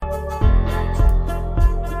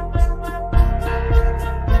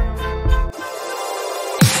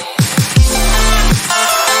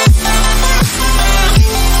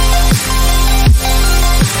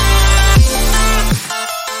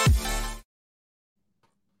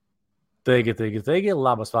Taigi,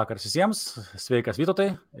 labas vakaras visiems, sveikas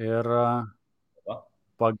Vytautai ir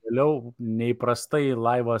pagaliau neįprastai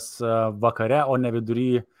laivas vakare, o ne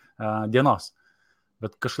vidury dienos.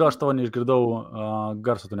 Bet kažkodėl aš tavo neišgirdau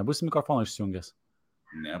garso, tu nebūsi mikrofoną išsijungęs?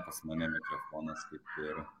 Ne, pas mane mikrofonas kaip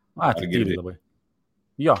ir... Tai tyliai labai.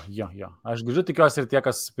 Jo. Aš girdžiu, tikiuosi ir tie,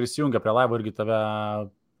 kas prisijungia prie laivo, irgi tave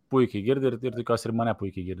puikiai girdi ir tikiuosi ir mane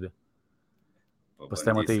puikiai girdi. Pas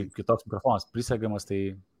tai matai kitoks mikrofonas prisegamas,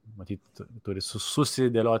 tai matyt, turi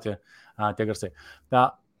susidėlioti tie garsai.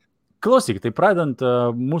 Klausyk, tai pradedant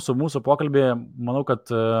mūsų pokalbį, manau, kad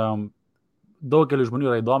daugelis žmonių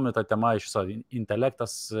yra įdomi ta tema iš viso,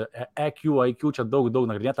 intelektas, EQ, IQ, čia daug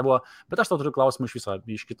nagrinėta buvo, bet aš tau turiu klausimą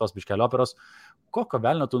iš kitos biškelio operos. Kokio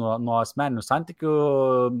velnio tu nuo asmeninių santykių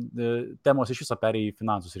temos iš viso perėjai į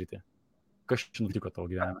finansų sritį? Kas čia nutiko tavo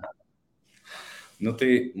gyvenime? Nu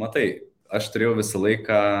tai, matai, aš turėjau visą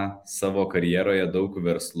laiką savo karjeroje daug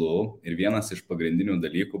verslų ir vienas iš pagrindinių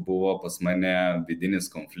dalykų buvo pas mane vidinis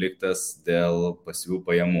konfliktas dėl pasyvių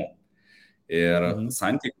pajamų. Ir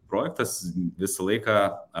santykių projektas visą laiką,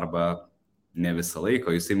 arba ne visą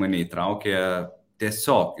laiką, jisai mane įtraukė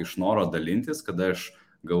tiesiog iš noro dalintis, kada aš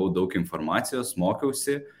gavau daug informacijos,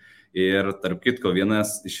 mokiausi. Ir tarp kitko,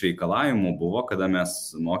 vienas iš reikalavimų buvo, kada mes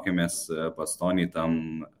mokėmės pas Tonį tam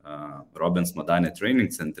Robbins Madane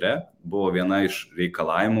training centre, buvo viena iš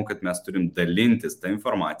reikalavimų, kad mes turim dalintis tą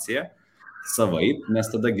informaciją savaip,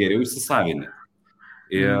 nes tada geriau įsisavini.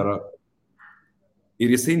 Ir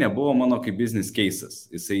jisai nebuvo mano kaip business cases.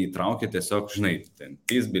 Jisai įtraukė tiesiog, žinai, ten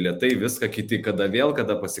pys bilietai, viską kiti, kada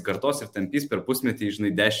pasikartos ir ten pys per pusmetį,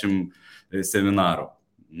 žinai, 10 seminarų.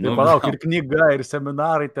 Tai palauk, ir knyga, ir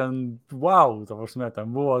seminarai ten, wow, ta prasme,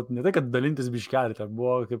 ten buvo ne tai, kad dalintis biškelį, ten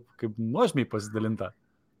buvo kaip nuožmiai pasidalinta.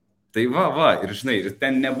 Tai va, ir žinai, ir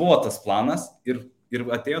ten nebuvo tas planas, ir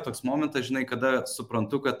atėjo toks momentas, žinai, kada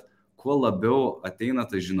suprantu, kad kuo labiau ateina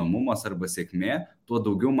tas žinomumas arba sėkmė, tuo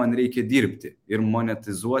daugiau man reikia dirbti ir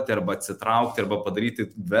monetizuoti arba atsitraukti arba padaryti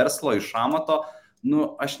verslo iš amato.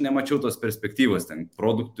 Aš nemačiau tos perspektyvos, ten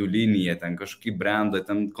produktų linija, ten kažkokį brandą,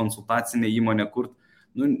 ten konsultacinė įmonė kurt,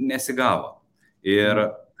 nesigavo. Ir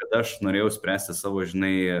kada aš norėjau spręsti savo,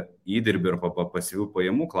 žinai, įdirbį ir pasyvių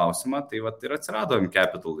pajamų klausimą, tai vat ir atsirado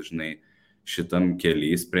M-Capital, žinai, šitam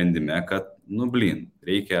kely sprendime, kad,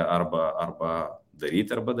 reikia arba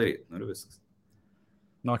daryti arba daryti, ir viskas.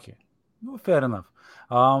 Okay. Fair enough.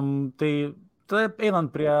 Tai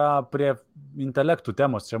einant prie intelektų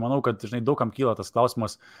temos, čia manau, kad, žinai, daugam kyla tas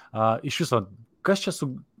klausimas, iš viso, kas čia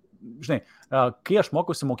žinai, kai aš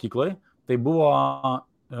mokiausi mokykloje, tai buvo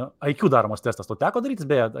IQ daromas testas. To teko daryti,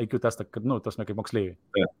 beje, IQ testą, kad, tasme, kaip moksleiviai?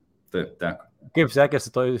 Taip, teko. Kaip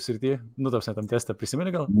sekėsi toj srity? Tasme, tam testą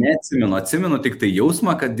prisimeni gal? Atsimenu tik tai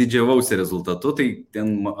jausmą, kad didžiavausi rezultatu, tai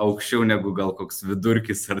ten aukščiau negu gal koks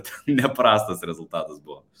vidurkis ar ten neprastas rezultatas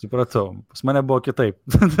buvo. Supratau, pas mane buvo kitaip.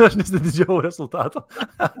 Aš nesididžiavau rezultato.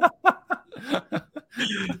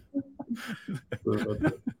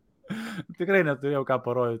 Tikrai neturėjau ką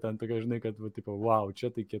parodyti ten, tokia, žinai, kad, wow, čia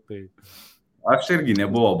tai kietai. Aš irgi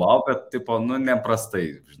nebuvau wow, bet, neprastai,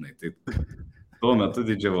 žinai, tai tuo metu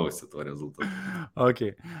didžiavausi tuo rezultatu.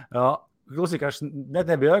 Okay. Klausyk, aš net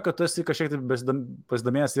nebejoju, kad tu esi kažkiek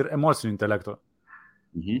pasidomėjęs ir emocinių intelektų.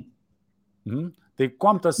 Tai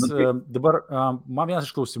kom tas dabar, man vienas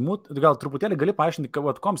iš klausimų, gal truputėlį gali paaiškinti,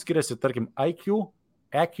 kad kom skiriasi, tarkim, IQ,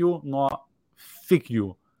 EQ nuo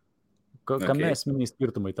FIQ. Kame esminiai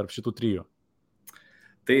skirtumai tarp šitų trijų?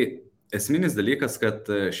 Tai esminis dalykas, kad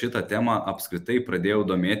šitą temą apskritai pradėjau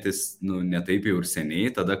domėtis, ne taip jau ir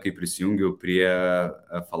seniai, tada, kai prisijungiau prie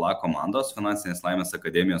FLA komandos, Finansinės laimės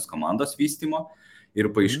akademijos komandos vystymo,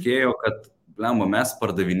 ir paaiškėjo, kad mes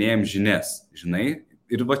pardavinėjom žinias, žinai,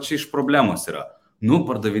 ir va čia iš problemos yra.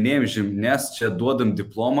 Pardavinėjom žinias, čia duodam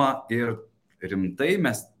diplomą ir rimtai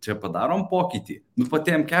mes čia padarom pokytį.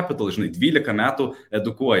 Pati M-Capital, žinai, 12 metų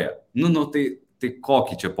edukuoja. Tai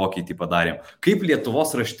kokį čia pokytį padarėm? Kaip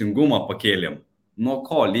Lietuvos raštingumą pakėlėm? Nuo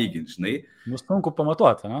ko lygint, žinai? Sunku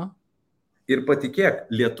pamatuoti, ne? Ir patikėk,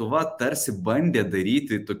 Lietuva tarsi bandė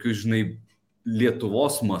daryti tokius, žinai,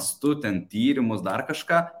 Lietuvos mastu, ten tyrimus, dar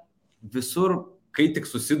kažką. Visur, kai tik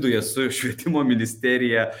susiduja su švietimo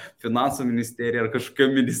ministerija, finansų ministerija ar kažkokia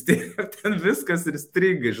ministerija, ten viskas ir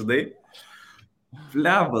striga, žinai.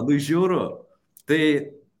 Fleba, žiūru. Tai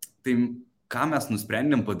ką mes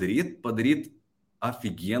nusprendėm padaryti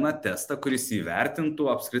aфиgeną testą, kuris įvertintų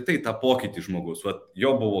apskritai tą pokytį žmogus.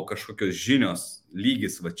 Jo buvo kažkokios žinios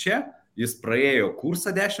lygis čia, jis praėjo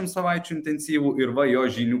kursą 10 savaičių intensyvų ir jo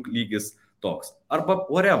žinių lygis toks. Arba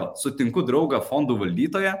whatever, sutinku draugą fondų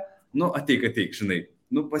valdytoją, ateik, žinai,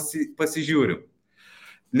 pasižiūrim.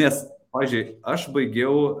 Nes pavyzdžiui, aš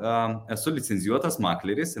esu licencijuotas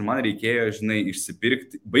makleris ir man reikėjo,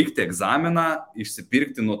 baigti egzaminą,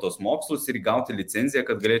 išsipirkti nuo tos mokslus ir gauti licenciją,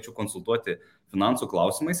 kad galėčiau konsultuoti finansų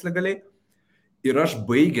klausimais legaliai. Ir aš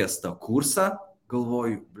baigęs tą kursą,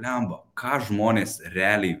 galvoju, blemba, ką žmonės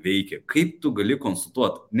realiai veikia, kaip tu gali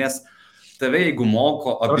konsultuoti, nes tave, jeigu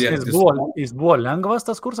moko apie... Jis buvo lengvas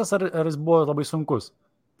tas kursas, ar jis buvo labai sunkus,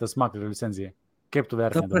 tas maklerio licencija? Kaip tu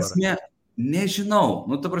vertini dabar? Ta prasme, nežinau.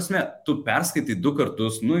 Ta prasme, tu perskaitai 2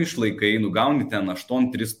 kartus, išlaikai, gauni ten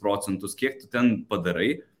 8-3%, kiek tu ten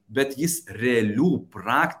padarai, bet jis realių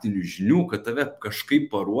praktinių žinių, kad tave kažkaip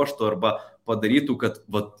paruoštų arba padarytų, kad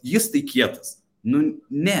jis tai kietas.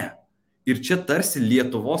 Ne. Ir čia tarsi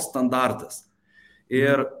Lietuvos standartas.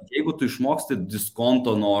 Ir jeigu tu išmoksti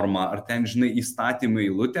diskonto normą, ar ten, įstatymų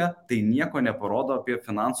eilutę, tai nieko neparodo apie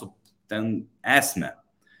finansų ten esmę.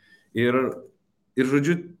 Ir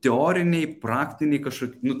žodžiu, teoriniai, praktiniai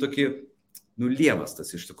kažkokie, tokie, lievas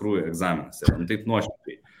tas iš tikrųjų egzaminas yra, taip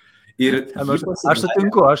nuoširdžiai. Aš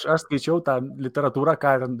sutinku, aš skaičiau tą literatūrą,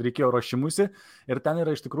 ką reikėjo ruošimusi, ir ten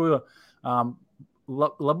yra iš tikrųjų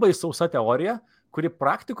labai sausa teorija, kuri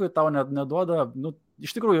praktikoje tau neduoda,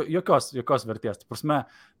 iš tikrųjų, jokios vertės. Prasme,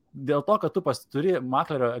 dėl to, kad tu turi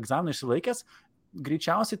maklerio egzaminą išsilaikęs,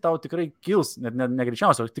 greičiausiai tau tikrai kils, ne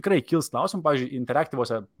greičiausiai, tikrai kils klausimų, pavyzdžiui,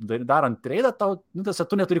 interaktyvose darant treidą,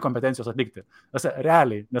 tu neturi kompetencijos atlikti.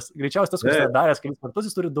 Realiai, nes greičiausiai tas, kuris daręs kelis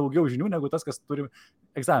kartus, jis turi daugiau žinių negu tas, kas turi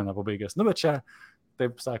egzaminą pabaigęs. Bet čia,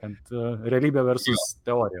 taip sakant, realybė versus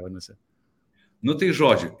teorija, vadinasi. Tai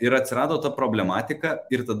žodžiu, ir atsirado ta problematika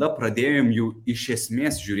ir tada pradėjom jau iš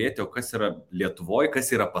esmės žiūrėti, o kas yra Lietuvoje, kas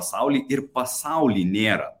yra pasaulyje ir pasaulyje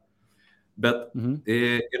nėra. Bet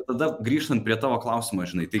ir tada grįžtant prie tavo klausimo,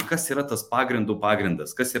 tai kas yra tas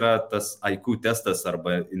pagrindas, kas yra tas IQ testas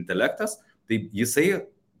arba intelektas, tai jisai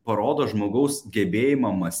parodo žmogaus gebėjimą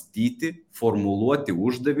mąstyti, formuluoti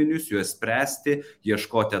uždavinius, juos spręsti,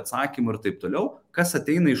 ieškoti atsakymų ir taip toliau, kas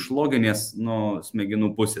ateina iš loginės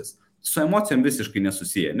smegenų pusės. Su emocijom visiškai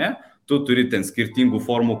nesusiję, ne? Tu turi ten skirtingų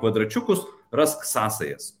formų kvadračiukus, rask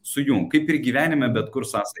sąsajas, sujung, kaip ir gyvenime, bet kur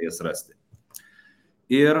sąsajas rasti.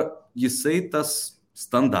 Ir jisai tas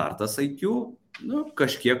standartas IQ,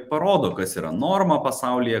 kažkiek parodo, kas yra norma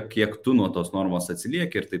pasaulyje, kiek tu nuo tos normos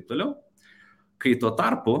atsilieki ir taip toliau. Kai tuo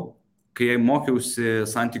tarpu, kai mokiausi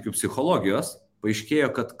santykių psichologijos, paaiškėjo,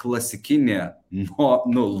 kad klasikinė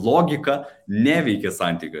logika neveikia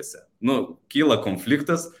santykiuose. Kyla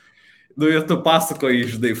konfliktas, ir tu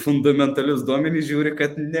pasakoji, fundamentalius duomenys, žiūri,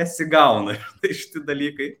 kad nesigauna šitie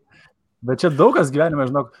dalykai. Bet čia daug kas gyvenime,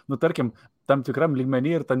 tarkim, tam tikram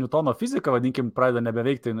lygmenį ir ta Newtono fizika, vadinkim, pradeda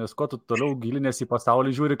nebeveikti, nes kuo tu toliau gilinės į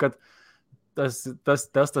pasaulį, žiūri, kad tas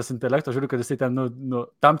testas intelekto, žiūri, kad jisai ten,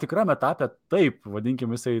 tam tikram etapė, taip,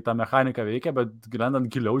 vadinkim, jisai tą mechaniką veikia, bet gyvenant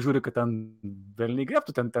giliau žiūri, kad ten velniai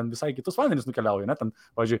grėptų, ten visai kitus vandenis nukeliauja, ne? Ten,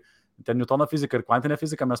 pavyzdžiui, ten Newtono fizika ir kvantinė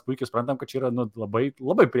fizika, mes puikiai suprantam, kad čia yra labai,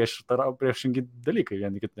 labai priešingi dalykai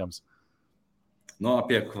vieni kitiems.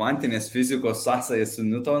 Apie kvantinės fizikos sąsają su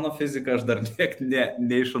Newtono fizika aš dar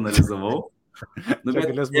neišanalizavau.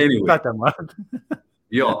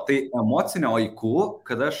 Jo, tai emocinio IQ,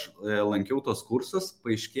 kada aš lankiau tos kursus,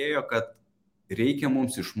 paaiškėjo, kad reikia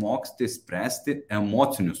mums išmokti spręsti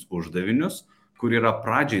emocinius uždavinius, kur yra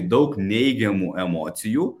pradžiai daug neigiamų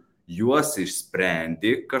emocijų, juos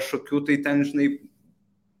išsprendi kažkokių tai ten,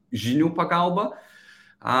 žinių pagalba.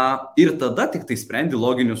 Ir tada tik tai sprendi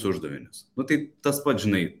loginius uždavinius. Tai tas pats,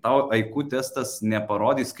 tau IQ testas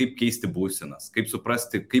neparodys, kaip keisti būsenas, kaip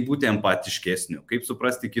suprasti, kaip būti empatiškesniu, kaip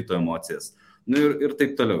suprasti kito emocijas. Ir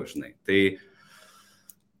taip toliau,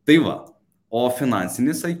 Tai va. O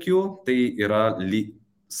finansinis IQ, tai yra,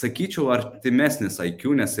 sakyčiau, artimesnis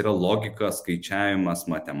IQ, nes yra logika, skaičiavimas,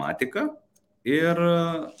 matematika ir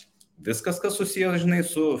viskas, kas susijęs,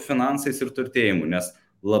 su finansais ir turtėjimu, nes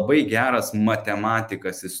labai geras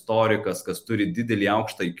matematikas, istorikas, kas turi didelį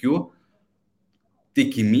aukštą IQ,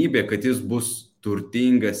 tikimybė, kad jis bus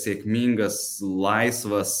turtingas, sėkmingas,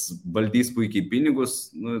 laisvas, valdys puikiai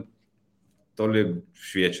pinigus, toli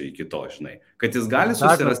šviečia iki to, kad jis gali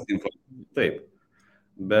susirasti informaciją. Taip.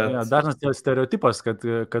 Bet... Dažnas stereotipas, kad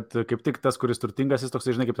kaip tik tas, kuris turtingas, jis toks,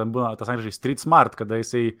 kaip ten būna, tas angliškai street smart, kada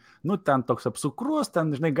jisai, ten toks apsukrus,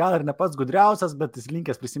 ten, gal ir ne pats gudriausias, bet jis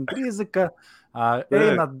linkęs prisimti riziką,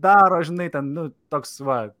 eina, daro, ten, toks,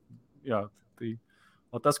 jo, tai,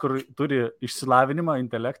 o tas, kur turi išsilavinimą,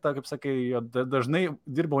 intelektą, kaip sakai, dažnai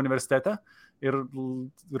dirba universitete ir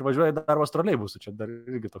važiuoja darbas troleibusų, čia dar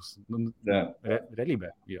irgi toks,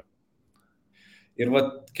 realybė, jo. Ir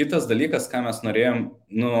kitas dalykas, ką mes norėjom,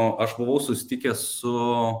 aš buvau susitikęs su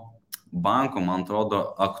banko, man atrodo,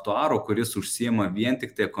 aktuaro, kuris užsiema vien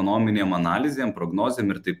tik tai ekonominėm analizėm,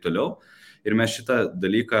 prognozėm ir taip toliau. Ir mes šitą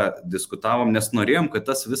dalyką diskutavom, nes norėjom, kad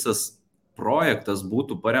tas visas projektas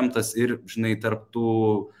būtų paremtas ir, žinai,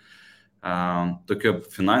 tarptų tokio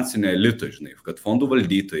finansinio elito, žinai, kad fondų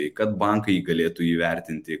valdytojai, kad bankai galėtų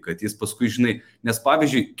įvertinti, kad jis paskui, žinai, nes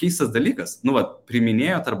pavyzdžiui, keistas dalykas,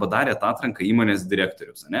 priminėjot arba darėt atranką įmonės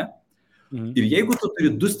direktorius, ne? Ir jeigu tu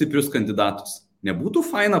turi 2 stiprius kandidatus, nebūtų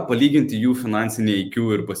faina palyginti jų finansinį IQ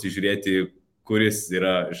ir pasižiūrėti, kuris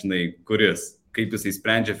yra, žinai, kaip jisai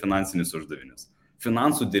sprendžia finansinius uždavinius.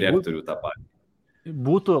 Finansų direktorių tą patį.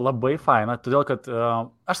 Būtų labai faina, todėl kad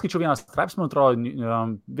aš skaičiau vieną straipsnį, man atrodo,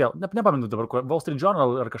 vėl, nepamenu dabar, Wall Street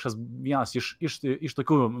Journal ar kažkas vienas iš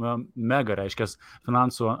tokių mega, reiškias,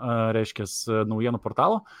 finansų, reiškias, naujienų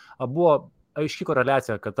portalų, buvo aiški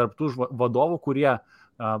koreliacija, kad tarp tų vadovų, kurie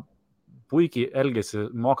puikiai elgesi,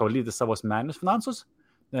 moka valdyti savo asmeninius finansus,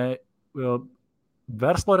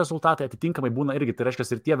 verslo rezultatai atitinkamai būna irgi, tai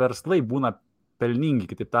reiškia, ir tie verslai būna pelningi,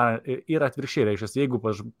 kitaip tariant, ir atvirkščiai, reiškia, jeigu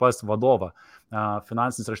pas vadovą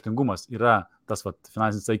finansinis raštingumas yra tas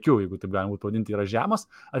finansinis IQ, jeigu taip galima būtų pavadinti, yra žemas,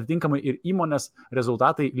 atitinkamai ir įmonės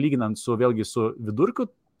rezultatai, lyginant su vidurkiu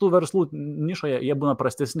tų verslų nišoje, jie būna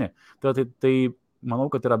prastesni. Tai manau,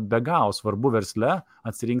 kad yra be galo svarbu versle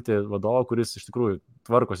atsirinkti vadovą, kuris iš tikrųjų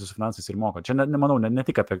tvarkosi su finansais ir moka. Čia nemanau, ne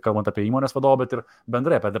tik kalbant apie įmonės vadovą, bet ir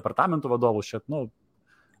bendrai apie departamentų vadovus.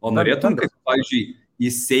 O norėtum, kad, pavyzdžiui, į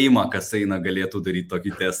Seimą, kas eina, galėtų daryti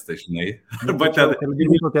tokį testą, žinai? Arba ten...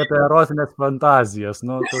 Kalbėtų apie erotinės fantazijas.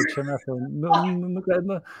 Čia mes...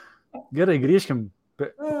 Gerai, grįžkim.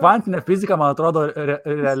 Kvantinė fizika, man atrodo,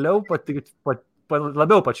 realiau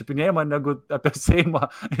labiau pačiupinėjama negu apie Seimą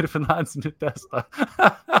ir finansinį testą.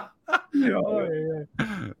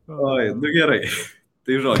 Oi, gerai.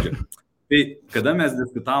 Tai žodžiu. Tai kada mes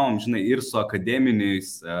diskutavom, žinai, ir su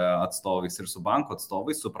akademiniais atstovais, ir su banko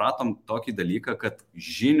atstovais, supratom tokį dalyką, kad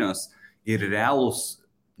žinios ir realūs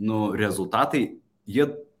rezultatai, jie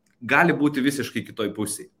gali būti visiškai kitoj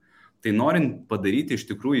pusėje. Tai norint padaryti iš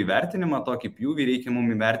tikrųjų įvertinimą, tokį pjūvį reikia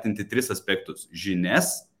mums įvertinti 3 aspektus –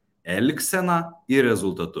 žinias, elgseną ir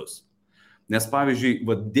rezultatus. Nes pavyzdžiui,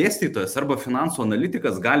 dėstytojas arba finansų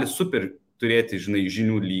analitikas gali super turėti, žinai,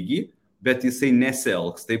 žinių lygį, bet jisai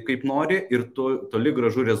nesielgs taip, kaip nori ir toli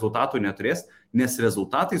gražu rezultatų neturės, nes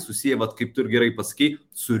rezultatai susiję, kaip tu ir gerai pasakei,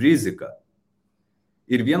 su rizika.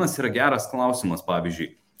 Ir vienas yra geras klausimas,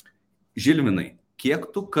 pavyzdžiui, Žilvinai, kiek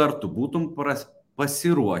tu kartų būtum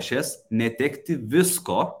pasiruošęs netekti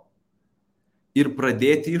visko ir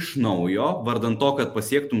pradėti iš naujo, vardan to, kad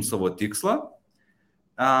pasiektum savo tikslą,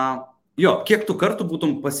 kiek tu kartų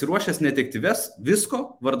būtum pasiruošęs netekti visko,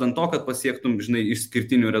 vardan to, kad pasiektum, žinai,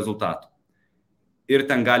 išskirtinių rezultatų. Ir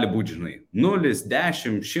ten gali būti, žinai, 0,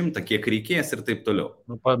 10, 100, kiek reikės ir taip toliau.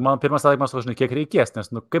 Man pirmas atsakymas, žinai, kiek reikės, nes,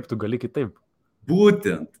 kaip tu gali kitaip?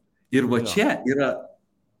 Būtent. Ir čia yra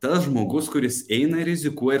tas žmogus, kuris eina ir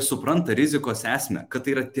rizikuoja ir supranta rizikos esmę, kad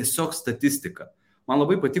tai yra tiesiog statistika. Man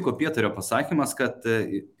labai patiko Pietario pasakymas, kad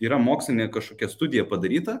yra mokslinė kažkokia studija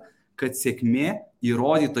padaryta, kad sėkmė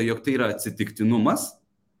įrodyta, jog tai yra atsitiktinumas,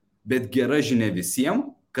 bet gera žinia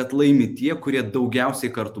visiems, kad laimi tie, kurie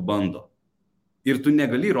daugiausiai kartų bando. Ir tu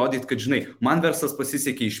negali įrodyti, kad, žinai, man verslas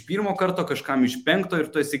pasisekė iš 1 karto, kažkam iš 5 ir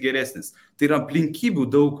tu esi geresnis. Tai yra aplinkybių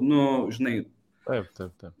daug, žinai, taip.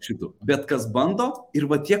 Šitų. Bet kas bando ir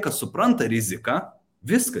tie, kas supranta riziką,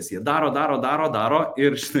 viskas, jie daro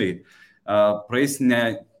ir, žinai, praeis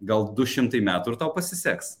gal 200 metų ir tau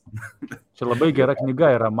pasiseks. Čia labai gera knyga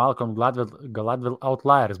yra Malcolm Gladwell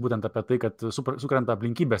Outliers, būtent apie tai, kad sukrenta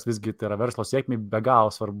aplinkybės, visgi tai yra verslo sėkmė, be galo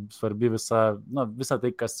svarbi visa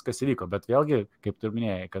tai, kas įvyko. Bet vėlgi, kaip tu ir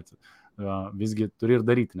minėjai, kad visgi turi ir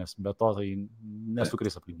daryti, nes be to tai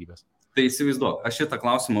nesukris aplinkybės. Tai įsivaizduok, aš šitą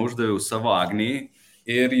klausimą uždaviau savo Agnijai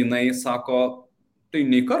ir jinai sako, tai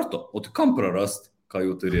nei karto, o tai kam prarast, ką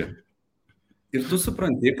jau turi? Ir tu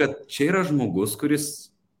supranti, kad čia yra žmogus, kuris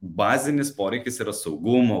bazinis poreikis yra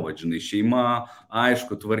saugumo, žinai, šeima,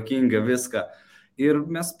 aišku, tvarkinga, viską. Ir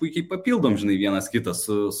mes puikiai papildom, žinai, vienas kitą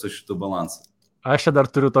su šitu balansu. Aš čia dar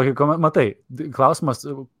turiu tokį matai, klausimas,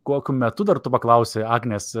 kokiu metu dar tu paklausai,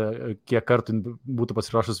 Agnės, kiek kartų būtų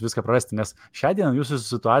pasiruošus viską prarasti, nes šią dieną jūsų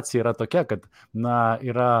situacija yra tokia, kad,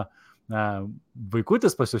 yra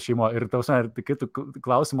vaikutis pas jūs šeimo ir kai tu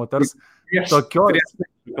klausimo tars tokios...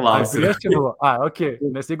 Prieš čia buvo? Okay.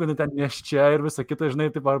 Nes jeigu ten neš čia ir visą kitą, žinai,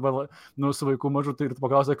 taip arba su vaiku mažu, tai ir tu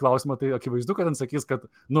paklausai klausimą, tai akivaizdu, kad ten sakys, kad,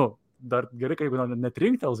 dar gerai, kai jeigu net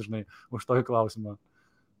rinktels, žinai, už tokį klausimą.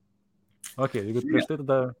 Jeigu prieš tai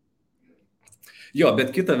tada... Jo,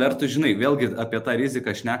 bet kita vertus, žinai, vėlgi apie tą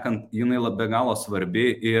riziką šnekant, jinai be galo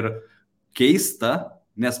svarbi ir keista,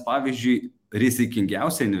 Nes, pavyzdžiui,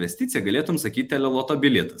 rizikingiausia investicija galėtum sakyti teleloto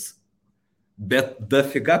bilietas. Bet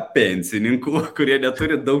dafiga pensininkų, kurie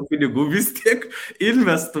neturi daug pinigų, vis tiek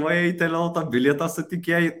investuoja į teleloto bilietą su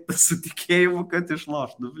tikėjimu, kad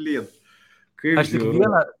išloš. Nu, blin. Aš tik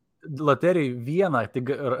loterijai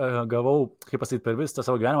tik gavau, kaip pasakyti, per visą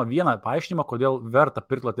savo gyvenimą, vieną paaiškinimą, kodėl verta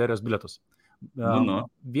pirkti loterijos bilietus.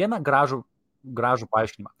 Vieną gražų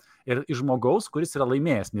paaiškinimą. Ir iš žmogaus, kuris yra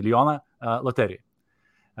laimėjęs milijoną loterijai.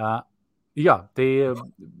 Jo, tai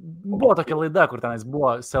buvo tokia laida, kur tenais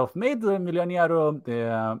buvo self-made milijonierių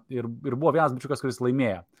ir buvo vienas bičiukas, kuris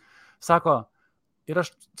laimėjo. Sako, ir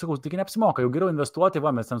aš sakau, tik neapsimoka, jau geriau investuoti,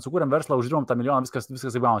 mes ten sukūrėm verslą, uždirbom tą milijoną,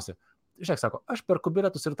 viskas įgausi. Žiūrėk, sako, aš perku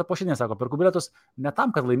bilietus ir ta pošinė, sako, perku bilietus ne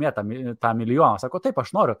tam, kad laimėtų tą milijoną. Sako, taip,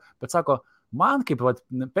 aš noriu, bet sako, man kaip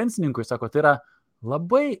pensininkui, sako, tai yra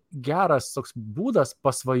labai geras toks būdas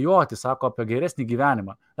pasvajoti, sako, apie geresnį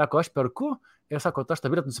gyvenimą. Sako, aš perku ir sako, aš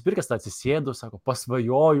tą bilietą nusipirkęs, tą atsisėdu, sako,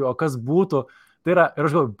 pasvajoju, o kas būtų. Tai yra, ir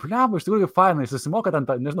aš galvoju, bleba, iš tikrųjų fainai, susimoka ten,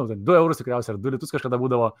 nežinau, 2 eurus tikriausiai, ar 2 litus kažkada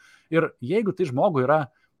būdavo. Ir jeigu tai žmogui yra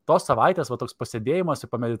tos savaitės, toks pasėdėjimas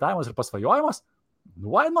ir pameditavimas ir pasvajojimas,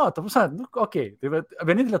 why not? Okay. Tai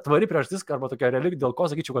vienintelė tvari priežastis, arba tokia reali, dėl ko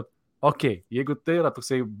sakyčiau, kad jeigu tai yra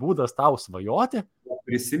toksai būdas tau svajoti.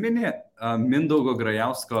 Prisimeni Mindaugo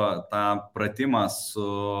Grajausko tą pratimą su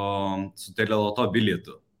teleloto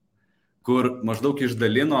bilietu, kur maždaug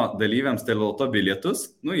išdalino dalyviams teleloto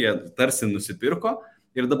bilietus, jie tarsi nusipirko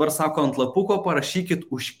ir dabar sako, ant lapuko parašykit,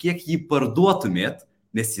 už kiek jį parduotumėt,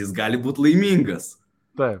 nes jis gali būti laimingas.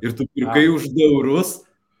 Taip. Ir tu pirkai už 2 eurus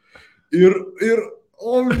ir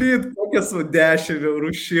kokias 10 eurų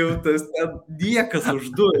 100, ten niekas už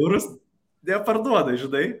 2 eurus neparduoda,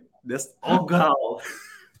 žinai, nes gal.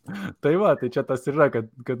 Tai čia tas yra,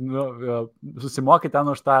 kad susimoki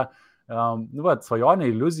ten už tą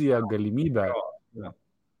svajonę, iliuziją, galimybę.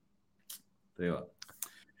 Tai va.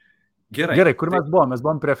 Gerai, kur mes buvom? Mes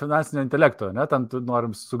buvom prie finansinio intelekto, ne? Ten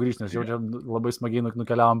norim sugrįžti, nes jau čia labai smagiai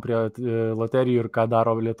nukeliavom prie loterijų ir ką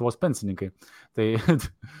daro Lietuvos pensininkai. Tai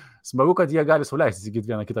smagu, kad jie gali sauliaisti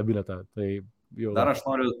įsigyti vieną kitą bilietą. Tai jau... Dar aš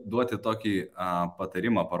noriu duoti tokį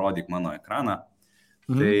patarimą, parodyk mano ekraną.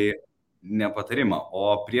 Tai ne patarimą,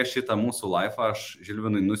 o prieš šitą mūsų live'ą aš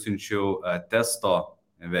Žilvinui nusiunčiau testo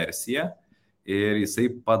versiją ir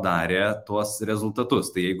jisai padarė tuos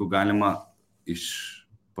rezultatus. Tai jeigu galima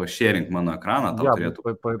pašėrink mano ekraną, tau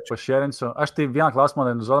turėtų... Pašėrinsiu. Aš tai vieną klausimą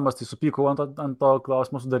analizuodamas, tai supykau ant to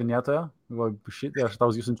klausimo sudarinėtojo. Aš tau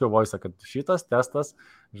siunčiau voice, kad šitas testas,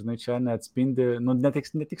 žinai, čia neatspindi,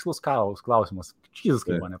 netikslus klausimas. Čyzas,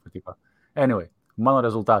 kaip man nepatiko. Anyway, mano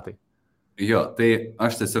rezultatai. Jo, tai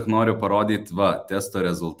aš tiesiog noriu parodyti, testo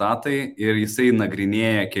rezultatai ir jisai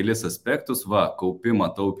nagrinėja kelis aspektus, kaupimą,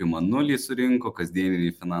 taupimą 0 surinko,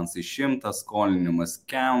 kasdieniniai finansai 100, skolinimas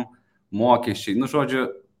kem, mokesčiai, žodžiu,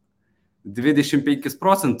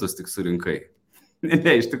 25% tik surinkai.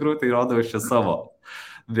 Ne, iš tikrųjų tai rodo iš čia savo.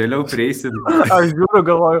 Vėliau prieisim. Aš žiūriu,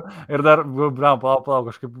 galvoju, ir dar,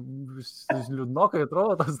 palauk, kažkaip liūdnokai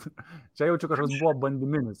atrodo, čia jaučiu kažkoks buvo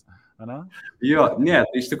bandyminis, ne? Jo, ne,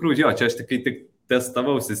 tai iš tikrųjų, čia aš tik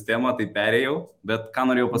testavau sistemą, tai perėjau, bet ką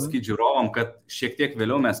norėjau pasakyti žiūrovam, kad šiek tiek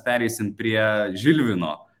vėliau mes pereisim prie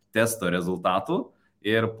Žilvino testo rezultatų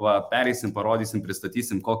ir pereisim, parodysim,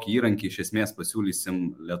 pristatysim, kokį įrankį iš esmės pasiūlysim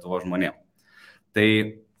Lietuvos žmonėm. Tai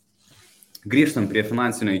grįžtam prie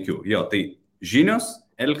finansinio IQ. Jo, tai žinios,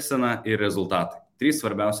 elgsena ir rezultatai. 3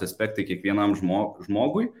 svarbiausi aspektai kiekvienam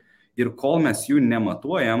žmogui ir kol mes jų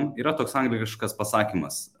nematuojam, yra toks angliškas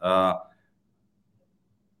pasakymas.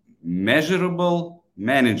 Measurable,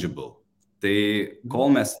 manageable. Tai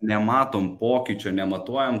kol mes nematom pokyčio,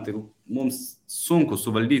 nematuojam, tai mums sunku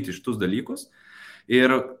suvaldyti šitus dalykus.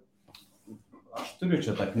 Ir aš turiu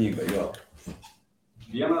čia tą knygą, jo.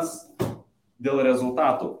 Vienas dėl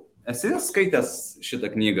rezultatų. Esi skaitęs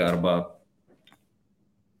šitą knygą arba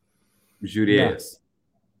žiūrėjęs?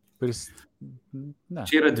 Ne.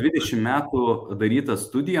 Čia yra 20 metų daryta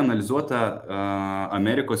studija, analizuota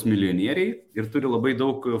Amerikos milijonieriai ir turi labai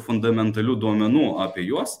daug fundamentalių duomenų apie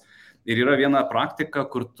juos. Ir yra viena praktika,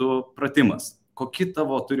 kur tu pratimas. Kokie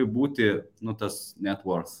tavo turi būti, tas net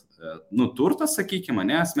worth, turtas, sakykime,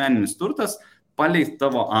 ne, asmeninis turtas, palei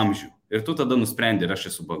tavo amžių. Ir tu tada nusprendi, ar aš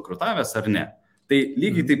esu bankrutavęs ar ne. Tai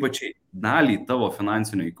lygiai taip pačiai dalį tavo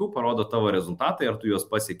finansinio IQ parodo tavo rezultatai, ar tu juos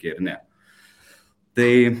pasiekė ar ne.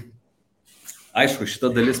 Tai aišku, šita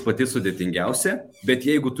dalis pati sudėtingiausia, bet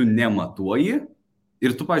jeigu tu nematuoji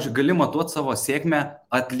ir tu, pavyzdžiui, gali matuoti savo sėkmę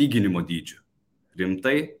atlyginimo dydžiu.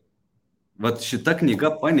 Rimtai, vat šita knyga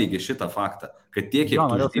paneigė šitą faktą, kad tiek, kiek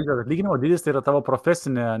tu uždirbi. Atlyginimo dydis tai yra tavo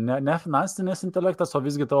profesinė, ne finansinis intelektas, o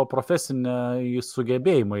visgi tavo profesiniai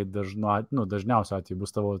sugebėjimai dažniausiai atveju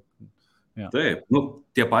bus tavo. Ja. Taip,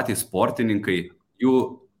 tie patys sportininkai, jų,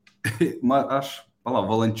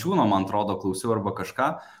 Valančiūno, man atrodo, klausiau arba kažką,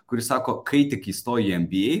 kuris sako, kai tik įstoji į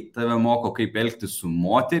MBA, tave moko, kaip elgtis su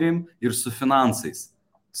moterim ir su finansais.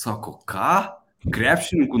 Sako, ką?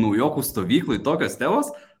 Krepšininkų naujokų stovyklai tokios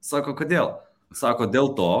temos? Sako, kodėl? Sako,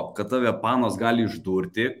 dėl to, kad tave panos gali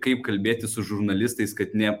išdurti, kaip kalbėti su žurnalistais,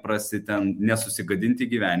 kad nesusigadinti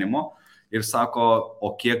gyvenimo. Ir sako,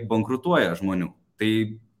 o kiek bankrutuoja žmonių. Tai,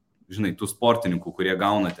 žinai, tų sportininkų, kurie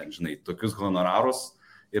gauna ten, žinai, tokius honorarus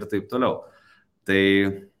ir taip toliau.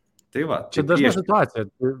 Tai va. Čia dažna situacija.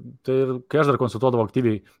 Tai kai aš dar konsultuodavau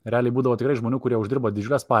aktyviai, realiai būdavo tikrai žmonių, kurie uždirba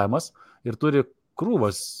didžiulės pajamas ir turi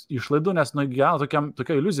krūvas išlaidų, nes gyvena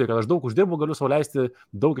tokia iliuzija, kad aš daug uždirbu, galiu sau leisti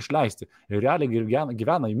daug išleisti. Ir realiai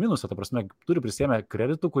gyvena į minusą, ta prasme, turi prisėmę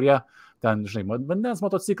kreditų, kurie ten, žinai, vandens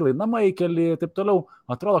motociklai, namai keli ir taip toliau.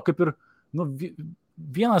 Atrodo, kaip ir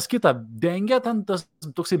vienas kitą dengia ten tas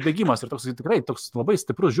toksai bėgimas ir toks labai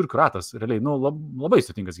stiprus žiūrkių ratas. Realiai, labai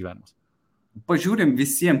sudėtingas gyvenimas. Pažiūrim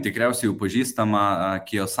visiems tikriausiai jau pažįstamą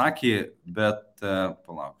Kiyosaki, bet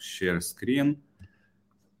share screen,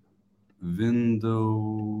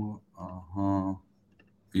 window,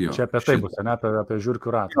 Jo, čia apie tai bus, ne apie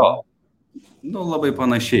žiūrkių ratą. Labai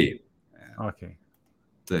panašiai. Okay.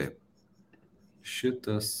 Taip.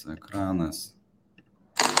 Šitas ekranas.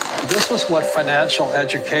 This is what financial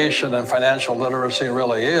education and financial literacy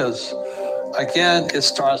really is. Again, it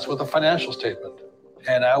starts with a financial statement.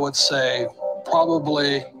 And I would say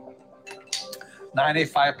probably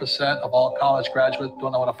 95% of all college graduates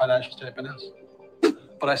don't know what a financial statement is.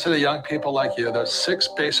 But I say to young people like you, there's 6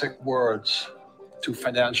 basic words to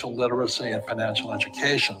financial literacy and financial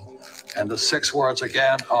education. And the 6 words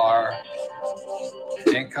again are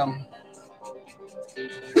income,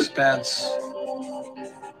 expense,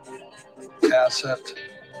 asset,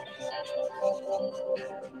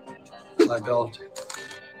 liability.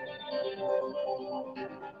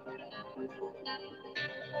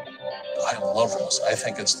 I love this. I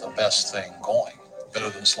think it's the best thing going,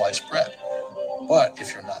 better than sliced bread. But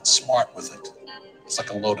if you're not smart with it, it's like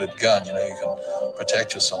a loaded gun, you can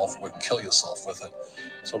protect yourself or kill yourself with it.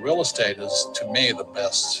 So real estate is, to me, the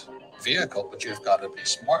best vehicle, but you've got to be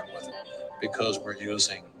smart with it because we're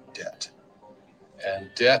using debt. And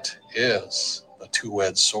debt is the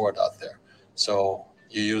two-edged sword out there. So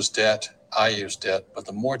you use debt, I use debt, but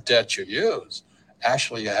the more debt you use,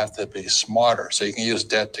 actually you have to be smarter. So you can use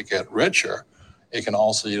debt to get richer. You can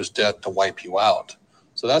also use debt to wipe you out.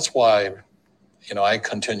 So that's why, I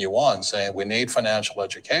continue on saying we need financial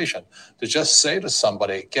education. To just say to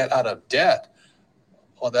somebody, get out of debt,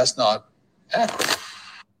 well, that's not accurate.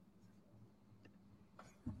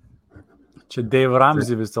 Čia Dave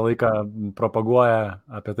Ramsey visą laiką propaguoja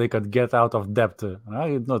apie tai, kad get out of debt.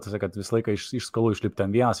 Tai kad visą laiką iš skolų išlipti.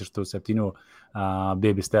 Ten vienas iš tų 7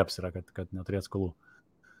 baby steps yra, kad neturėt skolų.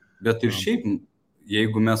 Bet ir šiaip,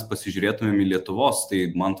 jeigu mes pasižiūrėtumėm į Lietuvos, tai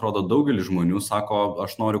man atrodo daugelis žmonių sako,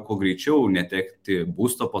 aš noriu kuo greičiau netekti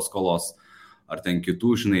būsto paskolos ar ten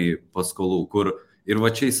kitų, paskolų, kur ir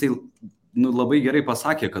va čia jisai labai gerai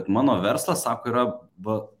pasakė, kad mano verslas, sako, yra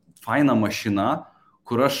faina mašina,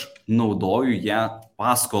 kur aš naudoju ją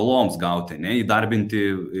paskoloms gauti, įdarbinti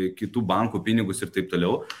kitų bankų pinigus ir taip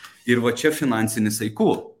toliau. Ir va čia finansinis IQ.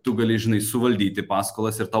 Tu gali, suvaldyti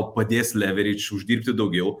paskolas ir tau padės leverage uždirbti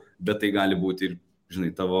daugiau, bet tai gali būti ir,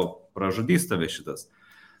 tavo pražudys tave šitas.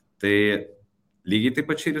 Tai lygiai taip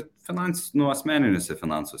pat ir asmeniniuose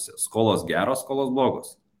finansuose. Skolos geros, skolos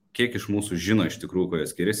blogos. Kiek iš mūsų žino iš tikrųjų, ko jie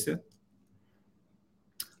skiriasi?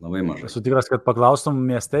 Labai mažai. Esu tikras, kad paklaustum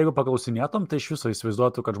mieste, jeigu paklausinėtum, tai iš viso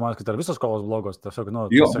įsivaizduotų, kad žmonės, kad yra visos skolos blogos. Tiesiog,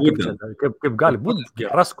 kaip gali būti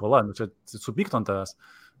gera skola, čia supyktų ant tavęs.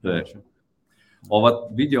 O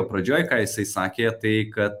video pradžioje, ką jisai sakė, tai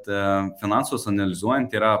kad finansus analizuojant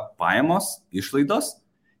yra pajamos, išlaidos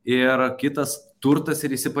ir kitas turtas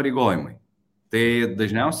ir įsipareigojimai. Tai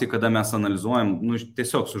dažniausiai, kada mes analizuojam,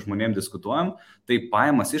 tiesiog su žmonėm diskutuojam, tai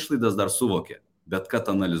pajamas išlaidas dar suvokia. Bet kad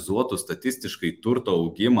analizuotų statistiškai turto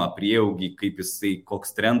augimą, prieaugį, kaip jisai,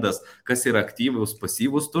 koks trendas, kas yra aktyvus,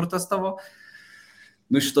 pasyvus turtas tavo,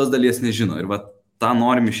 šitos dalies nežino. Ir tą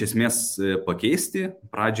norim iš esmės pakeisti,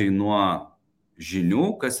 pradžiai nuo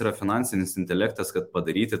žinių, kas yra finansinis intelektas, kad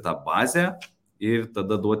padaryti tą bazę ir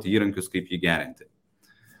tada duoti įrankius, kaip jį gerinti.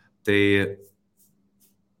 Tai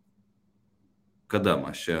kada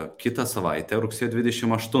mes čia? Kitą savaitę, rugsėjo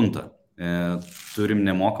 28. Turim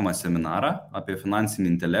nemokamą seminarą apie finansinį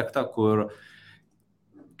intelektą, kur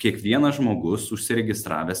kiekvienas žmogus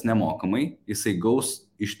užsiregistravęs nemokamai, jisai gaus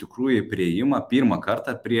iš tikrųjų prieimą pirmą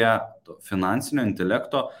kartą prie finansinio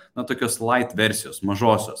intelekto, tokios light versijos,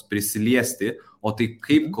 mažosios, prisiliesti, o tai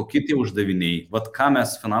kokie tie uždaviniai, ką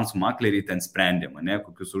mes finansų makleriai ten sprendėm,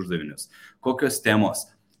 kokius uždavinius, kokios temos.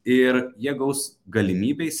 Ir jie gaus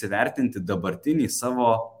galimybę įsivertinti dabartinį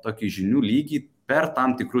savo tokį žinių lygį per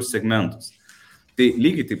tam tikrus segmentus. Tai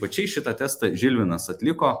lygiai taip pačiai šitą testą Žilvinas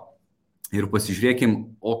atliko ir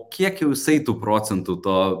pasižiūrėkim, o kiek jau jisai tų procentų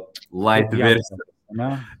to light versijos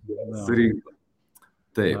surinko.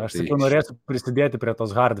 Taip, aš sakiau, norėsiu prisidėti prie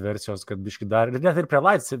tos hard versijos, kad biški dar, ir net ir prie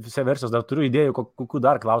light versijos dar turiu idėjų, kokių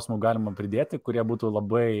dar klausimų galima pridėti, kurie būtų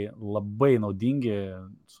labai, labai naudingi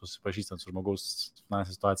susipažįstant su žmogaus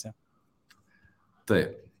finansinę situaciją.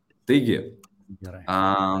 Taip, taigi, gerai.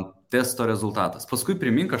 Testo rezultatas. Paskui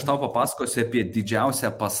primink, aš tau papasakosiu apie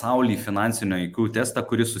didžiausią pasaulį finansinio IQ testą,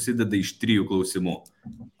 kuris susideda iš 3 klausimų.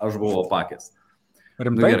 Aš buvau apakęs.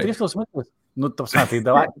 Rimtai, 3 klausimai?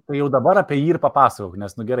 Tai jau dabar apie jį ir papasakok,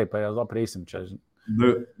 nes gerai, prieisim čia.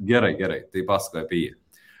 Gerai, tai pasakoju apie jį.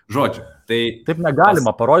 Žodžiu, tai... Taip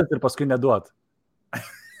negalima parodyti ir paskui neduot.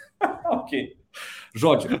 Okay.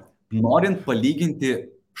 Žodžiu, norint palyginti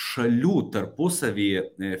šalių tarpusavį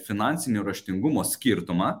finansinio raštingumo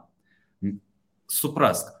skirtumą,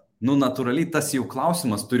 suprask, natūraliai tas jau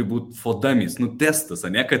klausimas turi būti fodamis, testas,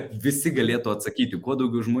 kad visi galėtų atsakyti, kuo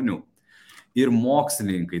daugiau žmonių. Ir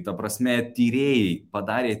mokslininkai, ta prasme, tyrėjai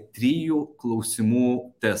padarė 3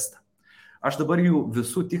 klausimų testą. Aš dabar jų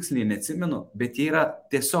visų tiksliai neatsimenu, bet jie yra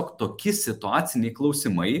tiesiog tokie situaciniai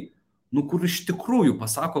klausimai, kur iš tikrųjų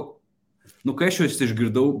pasako, kai aš juos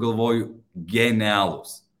išgirdau, galvoju,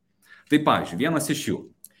 genialūs. Tai pavyzdžiui, vienas iš jų.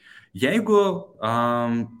 Jeigu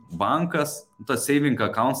bankas, tas saving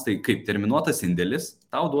accounts, tai kaip terminuotas indėlis,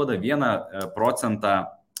 tau duoda 1%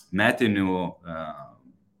 metinių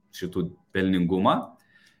šitų pelningumą,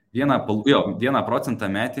 1%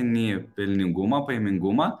 metinį pelningumą,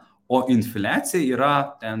 paimingumą, o infliacija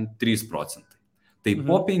yra ten 3%. Tai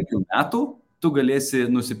po 5 metų tu galėsi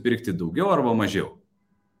nusipirkti daugiau arba mažiau.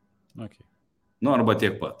 Okay. Arba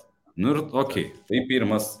tiek pat. Ir tai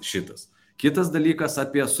pirmas šitas. Kitas dalykas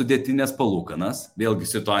apie sudėtinės palūkanas. Vėlgi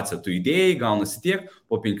situacija, tu idėjai, gaunasi tiek,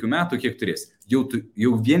 po 5 metų kiek turės.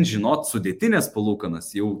 Jau vien žinot sudėtinės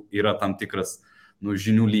palūkanas jau yra tam tikras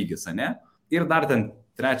žinių lygis, Ir dar ten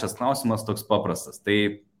trečias klausimas toks paprastas.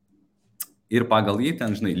 Tai ir pagal jį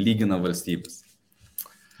ten, lygina valstybės.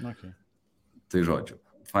 Okay. Tai žodžiu,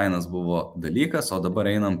 fainas buvo dalykas, o dabar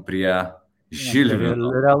einam prie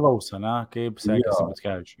Žilvino. Realaus, kaip sekėsi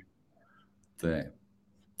Butkevičiui. Taip.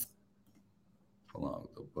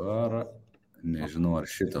 Palauk, dabar nežinau, ar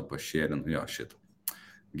šitą pašėrinu. Jo, šitą.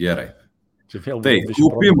 Gerai. Tai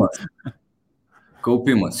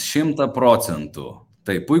kaupimas 100%.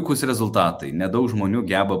 Tai puikūs rezultatai. Nedaug žmonių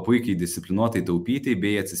geba puikiai disciplinuotai taupyti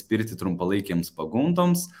bei atsispirti trumpalaikiams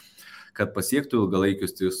pagundoms, kad pasiektų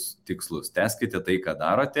ilgalaikius tikslus. Tęskite tai, ką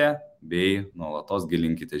darote, bei nuolatos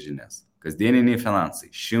gilinkite žinias. Kasdieniniai finansai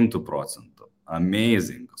 100%.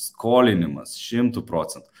 Amazing. Skolinimas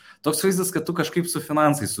 100%. Toks vaizdas, kad tu kažkaip su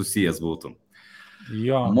finansais susijęs būtum.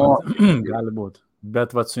 Jo, gali būti.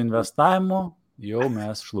 Bet su investavimu jau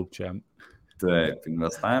mes šlubčiam. Taip,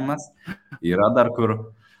 investavimas yra dar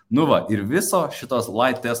kur. Ir viso šitos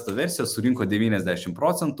light testo versijos surinko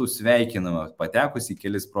 90%, sveikinama patekus į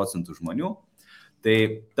kelis procentų žmonių. Tai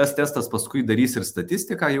tas testas paskui darys ir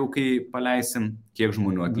statistiką, jau kai paleisim, kiek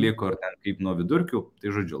žmonių atliko ir ten kaip nuo vidurkių.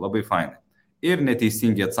 Tai žodžiu, labai fainai. Ir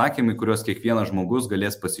neteisingi atsakymai, kuriuos kiekvienas žmogus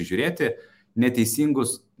galės pasižiūrėti.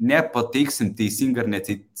 Neteisingus, nepateiksim teisingą ar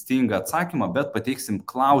neteisingą atsakymą, bet pateiksim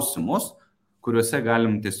klausimus, kuriuose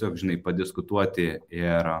galim tiesiog, padiskutuoti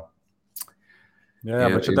ir...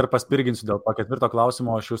 Bet čia dar paspirginsiu dėl 4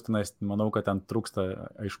 klausimo, aš jūs tenais manau, kad ten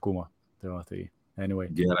trūksta aiškumo. Tai anyway.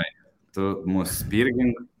 Gerai, tu mus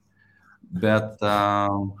spirgink, bet,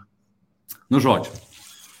 žodžiu.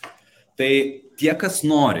 Tai tie, kas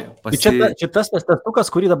nori... Čia tas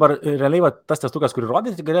testukas, kurį dabar, realiai tas testukas, kurį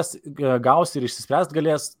rodyti, gaus ir išsispręst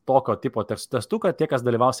galės tokio tipo testuką, tie, kas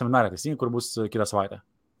dalyvaus seminare, teisingai, kur bus kitą savaitę.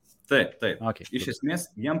 Taip. Okay. Iš esmės,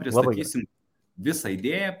 jam pristatysim visą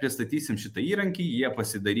idėją, pristatysim šitą įrankį, jie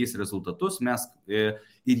pasidarys rezultatus, ir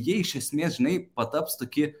jie iš esmės, pataps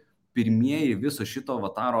tokie pirmieji viso šito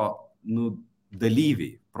avataro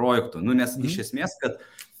dalyviai projektų. Nes iš esmės, kad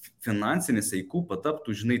finansinis IQ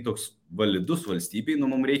pataptų, toks validus valstybei,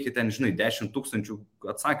 mums reikia ten, 10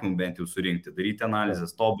 000 atsakymų bent jau surinkti, daryti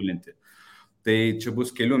analizės, tobulinti. Tai čia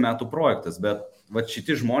bus kelių metų projektas, bet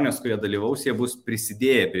šitie žmonės, kurie dalyvaus, jie bus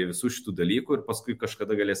prisidėję prie visų šitų dalykų ir paskui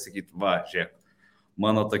kažkada galės sakyti, žiūrėk,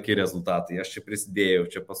 mano tokie rezultatai, aš čia prisidėjau,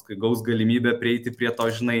 čia paskui gaus galimybę prieiti prie to,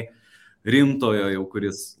 žinai, rimtojo jau,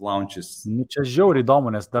 kuris launčis. Nu, čia žiauriai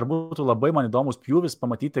įdomu, nes dar būtų labai man įdomus pjūvis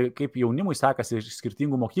pamatyti, kaip jaunimui sekasi iš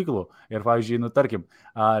skirtingų mokyklų. Ir, pavyzdžiui, nu, tarkim,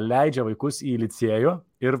 leidžia vaikus į licėjų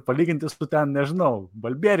ir palyginti su ten, nežinau,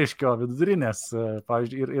 Balbieriškio vidurinės,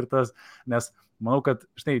 pavyzdžiui, ir tas, nes manau, kad,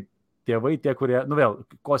 štai, tėvai tie, kurie, nu vėl,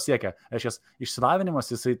 ko siekia, reiškia,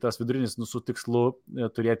 išsilavinimas, jisai tas vidurinis, nu, su tikslu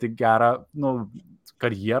turėti gerą, nu,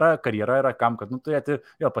 karjera yra kam, kad, nu, turėti,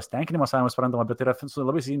 jo, pasitenkinimas, savame suprantama, bet yra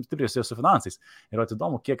labai stipriai su finansais. Ir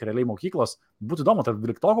įdomu, kiek realiai mokyklos, būtų įdomu tarp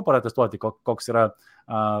 12 paratestuoti, koks yra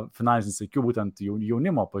finansinis IQ būtent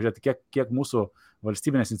jaunimo, pažiūrėti, kiek mūsų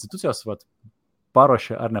valstybinės institucijos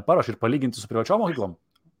paruošia ar neparuošia ir palyginti su privačiom mokyklom.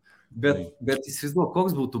 Bet įsivaizduoju,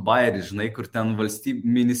 koks būtų bajeris, žinai, kur ten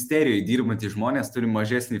ministerijoje dirbantys žmonės turi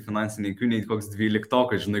mažesnį finansinį IQ nei koks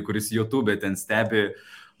 12-okas, žinai, kuris YouTube ten stebi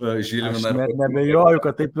Žilviną. Aš nebejoju,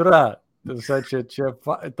 kad taip yra.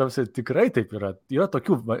 Čia tikrai taip yra. Yra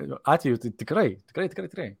tokių atvejų, tai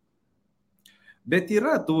tikrai. Bet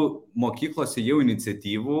yra tų mokyklose jau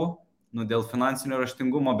iniciatyvų, nu, dėl finansinio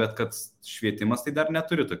raštingumo, bet kad švietimas tai dar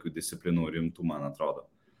neturi tokių disciplinų rimtų, man atrodo.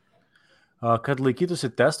 Kad laikytųsi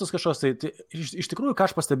testus kažkos, tai iš tikrųjų, ką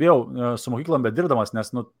aš pastebėjau su mokyklom bedirbdamas, nes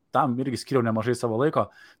nu, tam irgi skiriau nemažai savo laiko,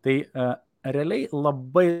 tai realiai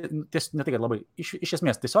labai, ne tai, kad labai, iš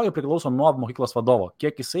esmės tiesiog priklauso nuo mokyklos vadovo,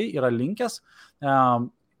 kiek jisai yra linkęs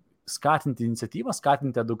skatinti iniciatyvą,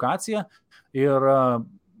 skatinti edukaciją ir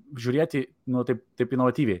žiūrėti nu, taip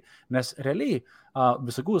inovatyviai. Nes realiai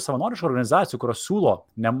visokių savanoriškų organizacijų, kurios siūlo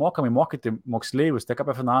nemokamai mokyti moksleivius tiek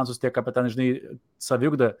apie finansus, tiek apie ten, žinai,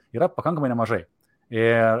 saviugdą, yra pakankamai nemažai.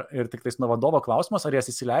 Ir tik tais nuo vadovo klausimas, ar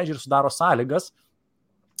jas įsileidžia ir sudaro sąlygas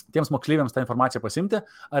tiems moksleiviams tą informaciją pasimti,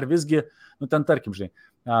 ar visgi, nu ten tarkim, žinai,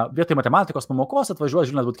 vietoj matematikos pamokos atvažiuoja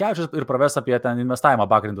Žilinas Butkevičius ir praves apie ten investavimo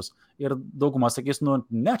pagrindus. Ir dauguma sakys, nu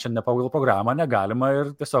ne, čia ne pagal programą, negalima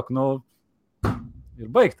ir tiesiog, nu,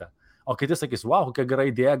 ir baigta. O kiti sakys, wow, kokia gera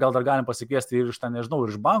idėja, gal dar galim pasikviesti ir iš ten, nežinau,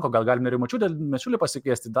 ir iš banko, gal galim ir Mačiulį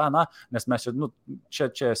pasikviesti, nes mes čia, nu,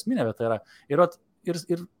 čia esminė vieta yra.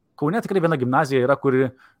 Ir Kaune tikrai viena gimnazija yra,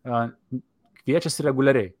 kuri kviečiasi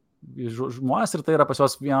reguliariai žmonės ir tai yra pas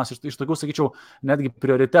juos vienas iš tokių, sakyčiau, netgi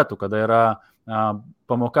prioritetų, kada yra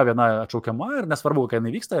pamoka viena atšaukiama ir nesvarbu, kai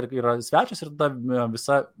jinai vyksta, ir yra svečias ir ta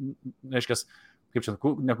visa, reiškia, kaip čia,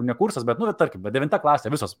 ne kursas, bet, nu, tarkim, 9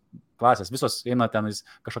 klasė, visos klasės, visos eina ten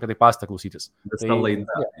kažkokią tai pastą klausytis. Visa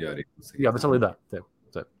laida, jo, reikia sakyti. Jo, visa laida, taip.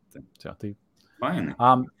 Ja, tai, fine.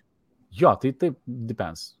 Jo, tai taip,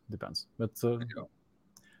 depends, bet...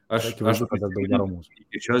 Aš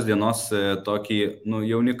iki šios dienos tokį, nu,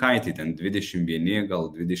 jaunikaitį, ten 21, gal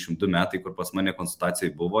 22 metai, kur pas mane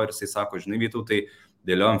konsultacijai buvo ir jisai sako, žinai, Vytautai,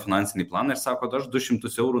 dėliojam finansinį planą ir sako, aš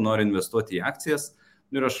 200 eurų noriu investuoti į akcijas.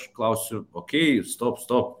 Ir aš klausiu,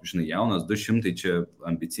 stop, žinai, jaunas, 200 čia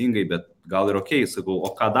ambicingai, bet gal ir sakau,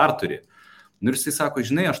 o ką dar turi? Ir jisai sako,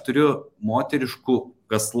 žinai, aš turiu moteriškų,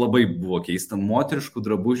 kas labai buvo keista, moteriškų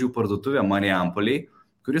drabužių parduotuvę Marijampolėj,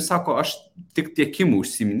 kuris sako, aš tik tiekimų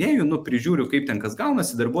užsiminėjau, nu, prižiūriu, kaip ten kas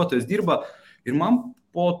gaunasi, darbuotojas dirba ir man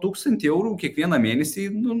po 1000 eurų kiekvieną mėnesį,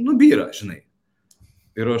 nu, nubyra, žinai.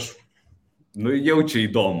 Ir aš, nu, jaučiu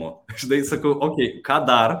įdomu. Žinai, sakau, ką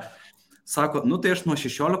dar? Sako, nu, tai aš nuo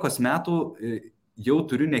 16 metų jau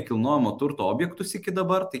turiu nekilnojamo turto objektus iki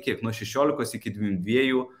dabar, tai kiek, nuo 16 iki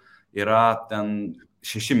 22 yra ten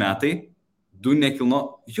 6 metai. 2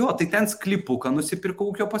 jo, tai ten sklypuką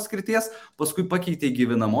nusipirkau ūkio paskirties, paskui pakeitė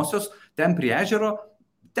gyvenamosios, ten prie ežero,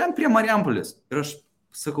 ten prie Marijampolės. Ir aš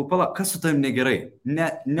sakau, pala, kas su tavim negerai?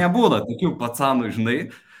 Nebūna tokių pacanų, žinai.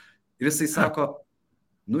 Ir jisai sako,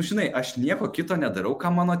 nu, žinai, aš nieko kito nedarau,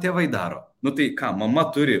 ką mano tėvai daro. Nu, tai ką, mama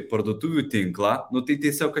turi parduotuvių tinklą, nu, tai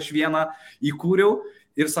tiesiog aš vieną įkūriau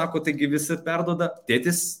ir sako, taigi visi perduoda,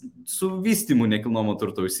 tėtis su vystymu nekilnojamo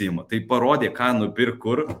turto užsiima. Tai parodė, ką nupirk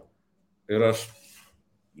kur. Ir aš,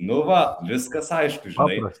 nu va, viskas aišku,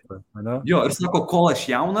 žinai. Paprasta, jo, ir sako, kol aš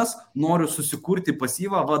jaunas, noriu susikurti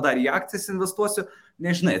pasyvą, va, dar į akcijas investuosiu,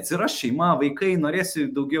 nežinai, atsiras šeima, vaikai, norėsiu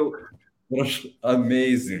daugiau. Ir aš,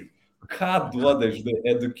 amazing. Ką duoda, žinai,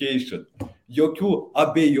 education? Jokių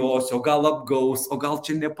abejosiu, o gal apgaus, o gal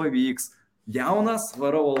čia nepavyks. Jaunas,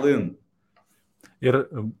 varau all in. Ir...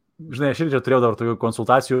 Žinai, aš irgi turėjau dar tokių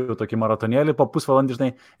konsultacijų, tokį maratonėlį po pusvalandį, žinai,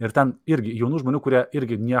 ir ten irgi jaunų žmonių, kurie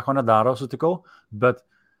irgi nieko nedaro, sutikau, bet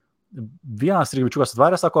vienas irgi bičiukas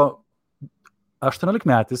atvarė, sako, 18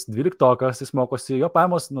 metais, 12-okas, jis mokosi, jo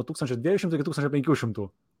pajamos nuo 1200 iki 1500.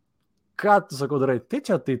 Ką tu, sakau, darai? Tai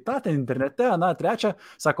čia, tai ten internete, trečia,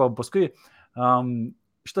 sako, paskui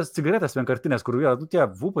šitas cigaretės vienkartinės, kur yra, tie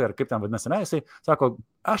vūpai, ar kaip ten vadinasi, ne, jisai sako,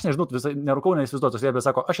 aš nežinau, visai nerūkau, neįsivaizduotus, bet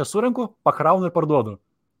sako, aš ją surenku, pakraunu ir parduodu.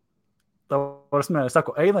 Tavo prasme,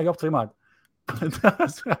 sako, eina, jop, tai mat.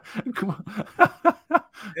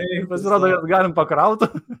 Pasirodo, kad galim pakrauti.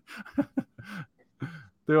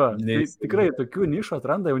 Tai va, tai tikrai tokių nišų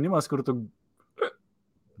atranda jaunimas, kur tu,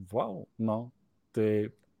 wow, no,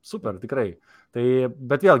 tai super, tikrai. Tai,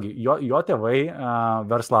 bet vėlgi, jo tėvai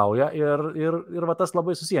verslauja ir va tas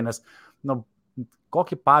labai susiję, nes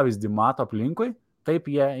kokį pavyzdį mato aplinkui, taip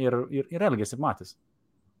jie ir elgėsi matys.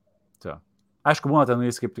 Tai. Aišku, būna ten,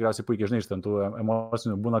 jis kaip tikriausiai puikiai žinai, iš ten tų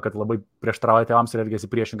emocinių būna, kad labai prieštrauja tėvams ir elgėsi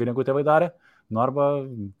priešingai, negu tėvai darė, arba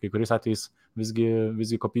kai kuriais atvejais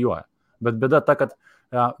visgi kopijuoja. Bet bėda ta, kad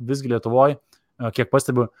visgi Lietuvoje, kiek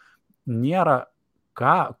pastebiu, nėra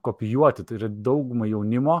ką kopijuoti, tai yra dauguma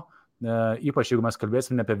jaunimo, ypač jeigu mes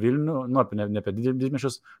kalbėsim ne apie Vilnių, ne apie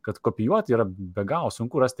didmiesčius, kad kopijuoti yra be galo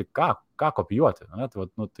sunku rasti, ką kopijuoti. Tai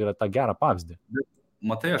yra ta gera pavyzdį.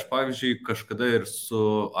 Matai, aš pavyzdžiui, kažkada ir su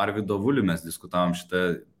Arvydu Vuliu mes diskutavom šitą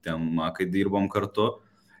temą, kai dirbom kartu.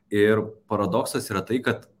 Ir paradoksas yra tai,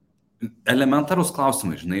 kad elementarus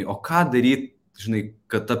klausimai, žinai, o ką daryti, žinai,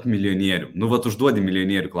 kad tap milijonierių? Užduodi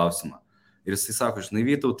milijonierių klausimą. Ir jisai sako, žinai,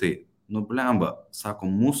 Vytautai, blemba, sako,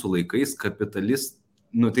 mūsų laikais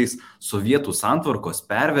tais sovietų santvarkos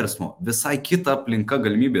perversmo visai kita aplinka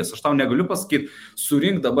galimybės. Aš tau negaliu pasakyti,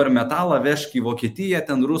 surink dabar metalą, vežk į Vokietiją,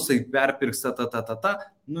 ten rusai perpirks,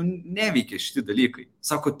 neveikia šitie dalykai.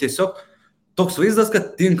 Sako, tiesiog toks vaizdas,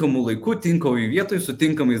 kad tinkamų laikų, tinkamų vietoj, su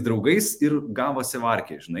tinkamais draugais ir gavosi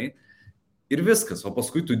varkiai, žinai. Ir viskas, o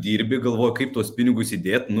paskui tu dirbi, galvoji, kaip tos pinigus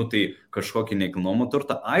įdėti, tai kažkokį nekilnojamą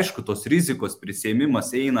turtą. Aišku, tos rizikos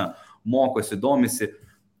prisėmimas eina, mokosi, domisi,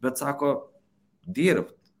 bet sako,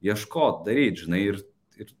 dirbt, ieškot, daryt, žinai, ir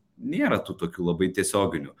nėra tų tokių labai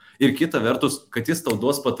tiesioginių. Ir kita vertus, kad jis tau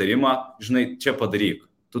duos patarimą, žinai, čia padaryk.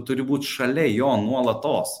 Tu turi būti šalia jo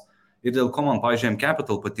nuolatos. Ir dėl ko man, pavyzdžiui,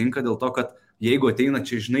 M-Capital patinka, dėl to, kad jeigu ateina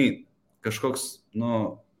čia, žinai, kažkoks,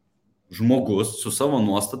 žmogus su savo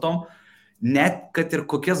nuostatom, net kad ir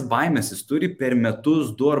kokias baimės jis turi, per metus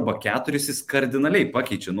 2 arba 4 jis kardinaliai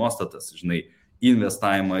pakeičia nuostatas, žinai,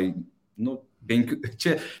 investavimą,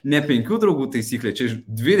 čia ne 5 draugų taisyklė, čia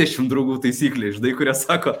 20 draugų taisyklė, žinai, kurie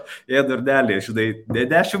sako, Edvardelė, žinai, ne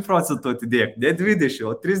 10% atidėk, ne 20,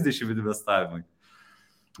 o 30 investavimai.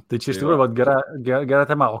 Tai čia iš tikrųjų gera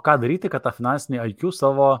tema. O ką daryti, kad tą finansinį IQ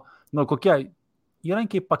savo, kokie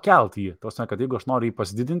įrankiai pakelti jį? Tos, kad jeigu aš noriu jį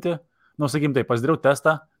pasididinti, sakykim, tai pasidariau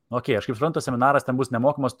testą, aš kaip suprantu, seminaras ten bus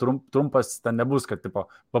nemokamas, trumpas, ten nebus, kad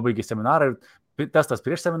pabaigai seminarą, testas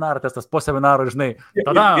prieš seminarą, testas po seminaro, žinai,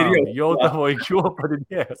 tada jau tavo IQ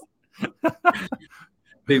padidėjęs.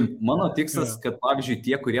 Tai mano tikslas, kad, pavyzdžiui,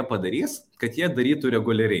 tie, kurie padarys, kad jie darytų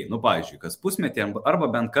reguliariai. Pavyzdžiui, kas pusmetį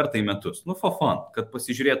arba bent kartą į metus. For fun, kad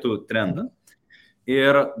pasižiūrėtų trendą.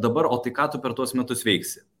 Ir dabar, o tai ką tu per tuos metus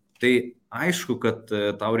veiksi? Tai aišku, kad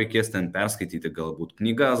tau reikės ten perskaityti galbūt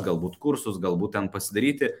knygas, galbūt kursus, galbūt ten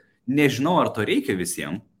pasidaryti. Nežinau, ar to reikia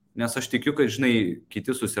visiems, nes aš tikiu, kad, žinai,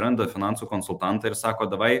 kiti susiranda finansų konsultantą ir sako,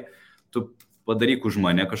 davai, tu padaryk už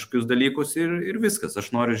mane kažkokius dalykus ir viskas.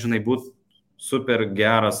 Aš noriu, žinai, būti super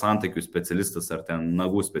geras santykių specialistas ar ten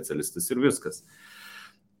nagų specialistas ir viskas.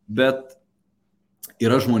 Bet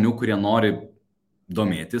yra žmonių, kurie nori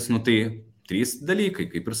domėtis, tai 3 dalykai,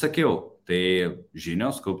 kaip ir sakiau. Tai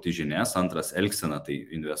žinios, kaupti žinias, antras elgsena, tai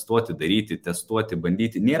investuoti, daryti, testuoti,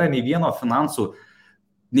 bandyti. Nėra nei vieno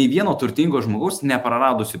turtingo žmogaus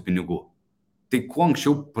nepraradusių pinigų. Tai kuo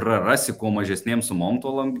anksčiau prarasi, kuo mažesnėm sumom,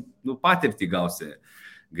 to patirtį gausi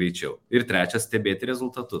greičiau. Ir trečias, stebėti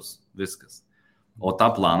rezultatus. Viskas. O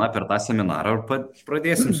tą planą per tą seminarą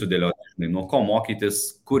pradėsim sudėlioti. Nuo ko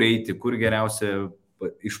mokytis, kur eiti, kur geriausia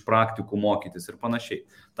iš praktikų mokytis ir panašiai.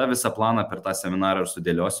 Ta visą planą per tą seminarą ir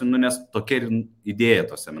sudėliosiu, nes tokia ir idėja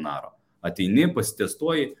to seminaro. Ateini,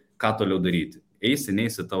 pasitestuoji, ką toliau daryti. Eisi,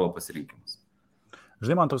 neisi tavo pasirinkimas.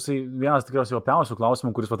 Žinai, man toksai vienas tikriausiai opiausių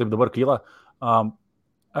klausimų, kuris taip dabar kyla.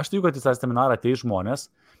 Aš tikiu, kad į tą seminarą ateis žmonės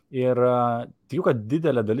ir tikiu, kad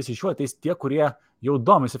didelė dalis iš jų ateis tie, kurie jau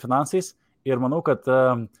domisi finansais ir manau, kad,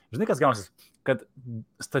 žinai, kas gausis, kad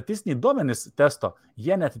statistiniai duomenys testo,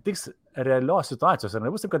 jie netitiks realios situacijos. Ir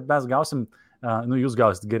nebus taip, kad mes gausim, jūs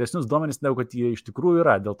gausit geresnius duomenys, negu kad jie iš tikrųjų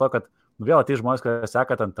yra. Dėl to, kad vėl ateis žmonės, kurie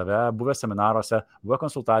seka ant tave, buvę seminaruose, buvę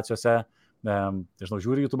konsultacijose,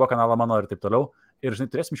 žiūri YouTube kanalą mano ir taip toliau. Ir,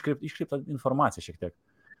 žinai, turėsim iškreiptą informaciją šiek tiek.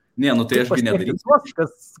 Ne, tai ašgi nedarysiu.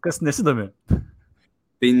 Kas nesidomi.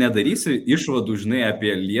 Tai nedarysiu išvadų, žinai,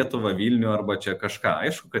 apie Lietuvą, Vilnių arba čia kažką.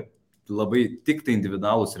 Aišku, kad labai tik tai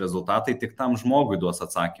individualūs rezultatai tik tam žmogui duos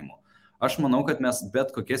atsakymų. Aš manau, kad mes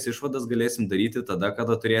bet kokias išvadas galėsim daryti tada,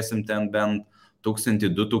 kada turėsim ten bent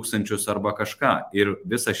 1000-2000 arba kažką. Ir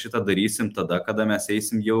visą šitą darysim tada, kada mes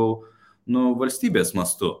eisim jau valstybės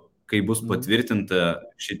mastu. Kai bus patvirtinta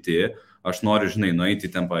šiti, aš noriu, nueiti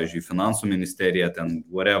ten, pavyzdžiui, finansų ministeriją, ten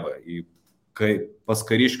whatever, pas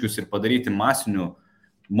kariškius ir padaryti masinių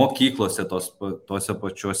mokyklose tose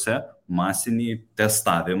pačiuose masinį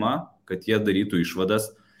testavimą, kad jie darytų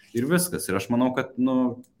išvadas ir viskas. Ir aš manau, kad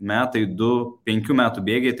metai, 5 metų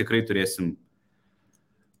bėgiai tikrai turėsim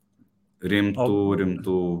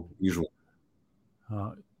rimtų įžvalgų.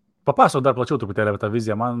 Papasakok dar plačiau truputėlį apie tą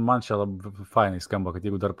viziją. Man čia labai fainai skamba, kad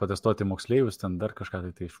jeigu dar protestuoti moksleivius, ten dar kažką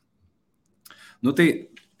tai. Tai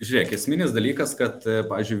žiūrėk, esminis dalykas, kad,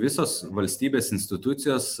 pavyzdžiui, visos valstybės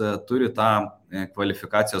institucijos turi tą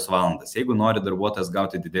kvalifikacijos valandas. Jeigu nori darbuotojas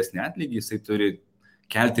gauti didesnį atlygį, jisai turi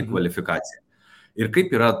kelti kvalifikaciją. Ir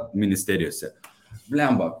kaip yra ministerijose?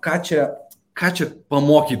 Blemba, ką čia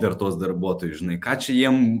pamoky dar tos darbuotojų, ką čia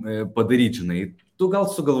jiem padaryti, tu gal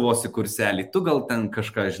sugalvosi kurselį, tu gal ten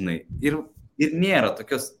kažką, ir nėra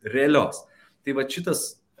tokios realios. Tai va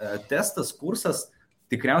šitas testas, kursas,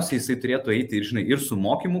 tikriausiai jisai turėtų eiti ir su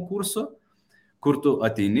mokymų kursu, kur tu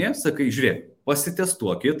ateini, sakai, žiūrėk,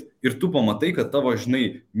 pasitestuokit ir tu pamatai, kad tavo,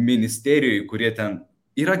 ministerijoje, kurie ten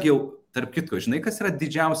yra tarp kitko, kas yra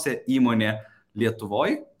didžiausia įmonė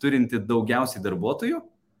Lietuvoje, turinti daugiausiai darbuotojų?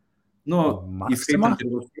 Įskaitant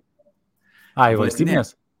ir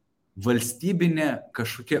valstybinės? Valstybinė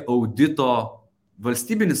kažkokia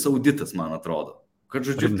valstybinis auditas, man atrodo. Kad,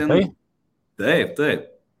 žodžiu, ten... Taip.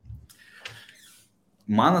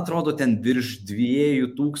 Man atrodo, ten virš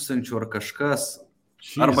 2000 ar kažkas,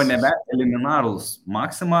 arba nebe eliminarus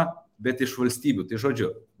maksima, bet iš valstybių. Tai,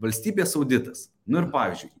 žodžiu, valstybės auditas. Ir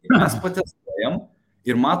pavyzdžiui, mes patestuojam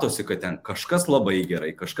ir matosi, kad ten kažkas labai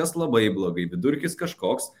gerai, kažkas labai blogai, vidurkis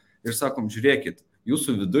kažkoks ir sakom, žiūrėkit,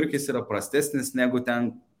 jūsų vidurkis yra prastesnis negu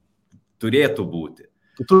ten turėtų būti.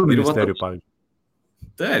 Kitų ministerijų, pavyzdžiui.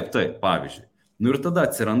 Taip, pavyzdžiui. Ir tada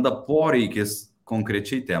atsiranda poreikis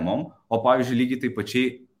konkrečiai temom, o pavyzdžiui, lygiai taip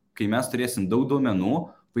pačiai, kai mes turėsim daug duomenų,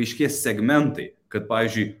 paaiškės segmentai, kad,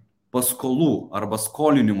 pavyzdžiui, paskolų arba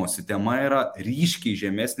skolinimosi tema yra ryškiai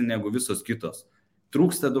žemesnė negu visos kitos.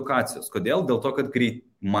 Trūksta edukacijos. Kodėl? Dėl to, kad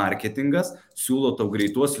marketingas siūlo tau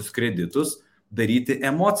greituosius kreditus daryti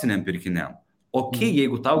emociniam pirkiniam.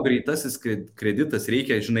 Jeigu tau greitasis kreditas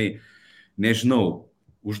reikia, nežinau,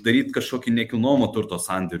 uždaryti kažkokį nekilnojamo turto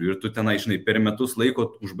sandėrių ir tu tenai, per metus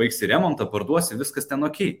laiko užbaigsi remontą, parduosi, viskas ten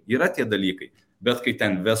yra tie dalykai. Bet kai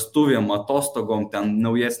ten vestuvėm, atostogom, ten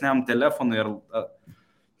naujesniam telefonui ar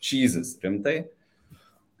čyzis, rimtai,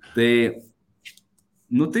 tai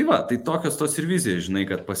tokios tos ir vizijos,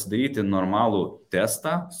 kad pasidaryti normalų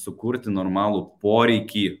testą, sukurti normalų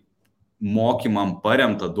poreikį mokymam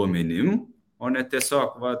paremtą duomenim, o ne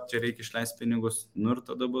tiesiog, čia reikia išleisti pinigus, ir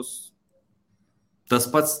tada bus tas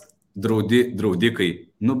pats draudikai.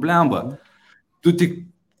 Blemba, tu tik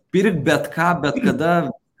pirk bet ką, bet kada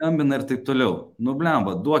skambina ir taip toliau.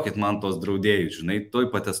 Blemba, duokit man tos draudėjus, toj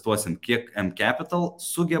patestuosim, kiek M-Capital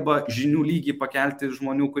sugeba žinių lygį pakelti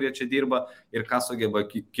žmonių, kurie čia dirba ir ką sugeba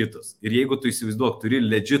kitus. Ir jeigu tu įsivaizduok, turi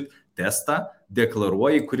legit testą,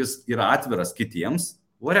 deklaruoji, kuris yra atviras kitiems,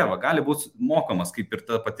 gali būti mokamas kaip ir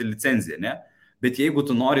ta pati licenzija, ne? Bet jeigu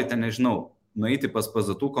tu nori, nežinau, nueiti pas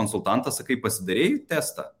pazatų konsultantą, sakai, pasidarėjai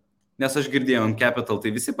testą, nes aš girdėjau M-Capital,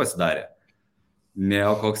 tai visi pasidarė. Ne,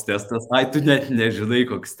 o koks testas? Tu net nežinai,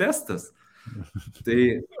 koks testas. Tai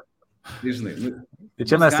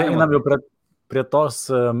čia mes einam jau prie tos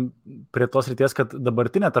ryties, kad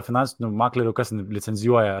dabartinė ta finansinių maklerių, kas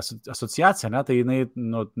licenzijuoja asociacija, ne, tai jinai,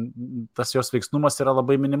 tas jos veiksnumas yra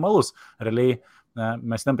labai minimalus. Realiai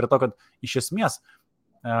mes einam prie to, kad iš esmės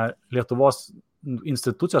Lietuvos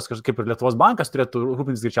institucijos, kaip ir Lietuvos bankas, turėtų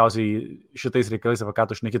rūpintis greičiausiai šitais reikalais, apie ką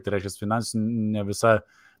tu šneki, tai reiškia finansinė visa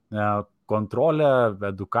kontrolė,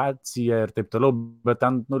 edukacija ir taip toliau, bet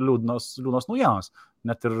ten liūdnos naujienos.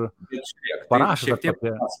 Net ir parašė apie...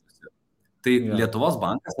 Tai Lietuvos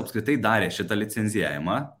bankas apskritai darė šitą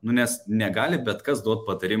licenzijavimą, nes negali bet kas duoti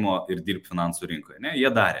patarimo ir dirbti finansų rinkoje. Ne? Jie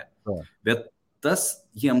darė. Bet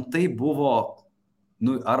jiem tai buvo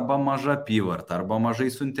arba maža apyvarta, arba mažai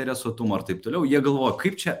suinteresuotumo ir taip toliau. Jie galvoja,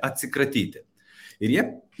 kaip čia atsikratyti. Ir jie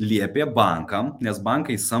liepė bankam, nes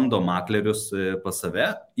bankai samdo maklerius pas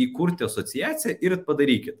save, įkurti asociaciją ir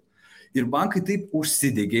padarykit. Ir bankai taip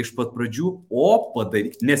užsidegė iš pat pradžių,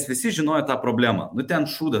 nes visi žinojo tą problemą. Ten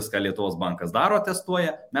šūdas, ką Lietuvos bankas daro,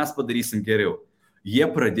 testuoja, mes padarysim geriau. Jie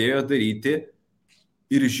pradėjo daryti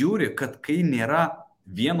ir žiūri, kad kai nėra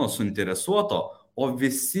vieno suinteresuoto, o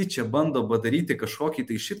visi čia bando padaryti kažkokį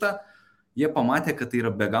tai šitą, jie pamatė, kad tai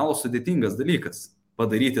yra be galo sudėtingas dalykas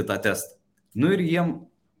padaryti tą testą. Nu ir jiem,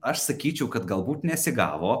 aš sakyčiau, kad galbūt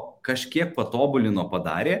nesigavo, kažkiek patobulino,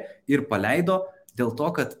 padarė ir paleido dėl to,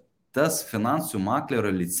 kad tas finansų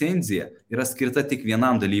maklerio licenzija yra skirta tik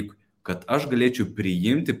vienam dalykui, kad aš galėčiau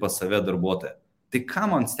priimti pas save darbuotoją. Tai ką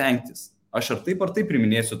man stengtis? Aš ar taip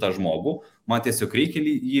priminėsiu tą žmogų, man tiesiog reikia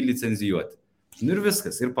jį licenzijuoti. Nu ir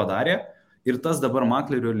viskas, ir padarė. Ir tas dabar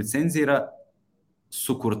maklerio licenzija yra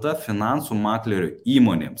sukurta finansų maklerio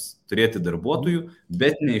įmonėms turėti darbuotojų,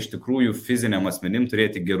 bet ne iš tikrųjų fiziniam asmenim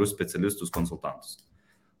turėti gerus specialistus, konsultantus.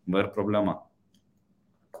 Va ir problema.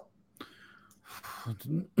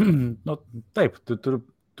 Nu, taip,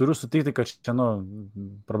 turiu sutikti, kad čia,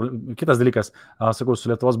 kitas dalykas, sakau, su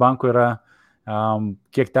Lietuvos banku yra,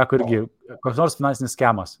 kiek teko irgi, koks nors finansinis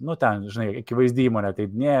skemas, ten, žinai, akivaizdi įmonė, tai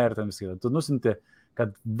ne, ir ten viskai, tu nusinti,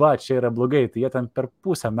 kad va, čia yra blogai, tai jie ten per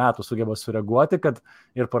pusę metų sugeba sureaguoti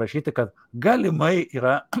ir parašyti, kad galimai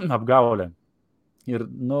yra apgaulė. Ir,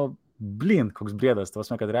 koks briedas, tas,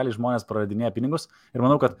 kad realiai žmonės praradinėja pinigus. Ir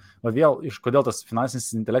manau, kad vėl, kodėl tas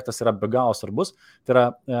finansinis intelektas yra be galo svarbus, tai yra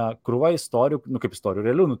krūva istorijų, kaip istorijų,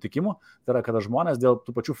 realių nutikimų, tai yra, kada žmonės dėl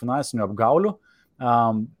tų pačių finansinių apgaulių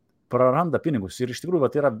praranda pinigus. Ir iš tikrųjų,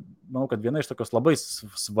 tai yra, manau, kad viena iš tokios labai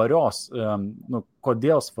svarios,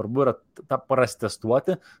 kodėl svarbu yra tą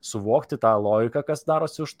prasitestuoti, suvokti tą logiką, kas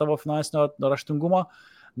darosi už tavo finansinio raštingumo,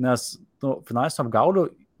 nes finansinio apgaulių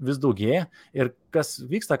vis daugėja ir kas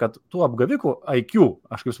vyksta, kad tų apgavikų IQ,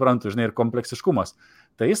 aš kaip suprantu, žinai, ir kompleksiškumas,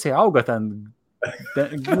 tai jisai auga ten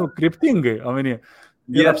kryptingai, omeny.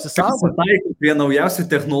 Jie apsisaugo prie naujausių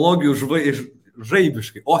technologijų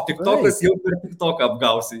žaibiškai. O TikTokas jau per TikToką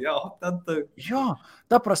apgausi. Jo,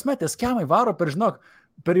 ta prasme, tie skemai varo per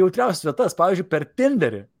jautriausias vietas, pavyzdžiui, per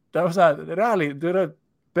Tinderį. Realiai, tai yra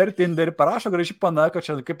per Tinderį, parašo gražiai pana, kad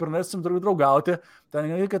čia kaip ir nesim draugauti,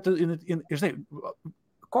 ten, kad žinai,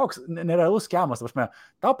 koks nerealus skemas,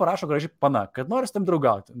 tau parašo gražiai pana, kad nori su tam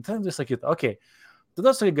draugauti. Ten visą kitą, okei.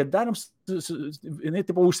 Tada sakai, kad darim, jinai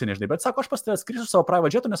tipo užsienį, žinai, bet sako, aš pas tave skrisiu savo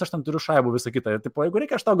private jetu, nes aš ten turiu šaibų visą kitą. Ir tipo, jeigu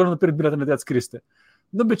reikia, aš tau galiu nupirkti bilietą, net atskristi.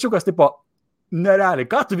 Bičiukas, tipo, nerealiai,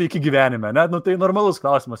 ką tu veiki gyvenime, ne? Tai normalus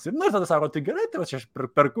klausimas. Ir tada sako, tai gerai, tai aš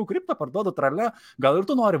perku kriptą, parduodu tralę, gal ir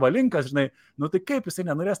tu nori valinkas, žinai, tai kaip jisai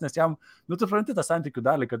nenorės, nes jam, tu supranti tą santykių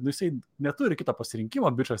dalį, kad jisai neturi kito pasirinkimo,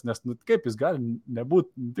 bičias, nes kaip jis gali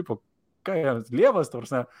nebūti, tipo, ką jiems lievas,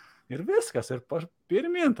 tarsi, ir viskas, ir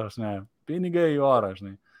pirmin, tarsi, pinigai į orą,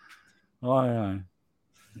 žinai. Oi.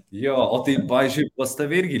 Jo, o tai, pavyzdžiui, pas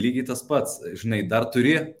tave irgi lygiai tas pats, žinai, dar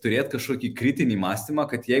turėti kažkokį kritinį mąstymą,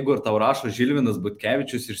 kad jeigu ir tau rašo Žilvinas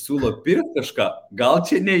Butkevičius ir siūlo pirkti kažką, gal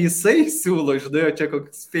čia ne jisai siūlo, žinai, o čia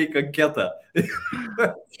koks fake anketa.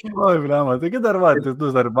 Oi, blema, taigi dar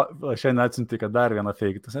tu dar šiandien atsinti, kad dar vieną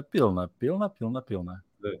fake, tas pilna.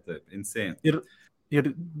 Taip, insane.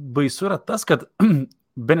 Ir baisu yra tas, kad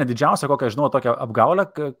bene didžiausia, kokią žinau, tokią apgaulę,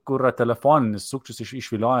 kur telefoninis sukčius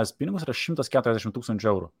išviliojęs pinigus yra 140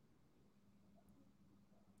 000 eurų.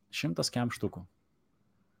 100 štukų.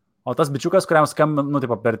 O tas bičiukas, kuriam skambina,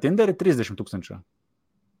 tipo, per Tinderį 30 000.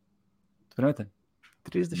 Turimėte?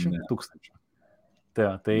 30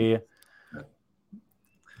 000. Tai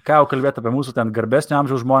ką jau kalbėti apie mūsų ten garbesnio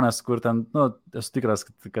amžiaus žmonės, kur ten, esu tikras,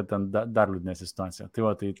 kad ten dar liūdnesnė situacija.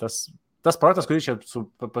 Tai tas projektas, kurį čia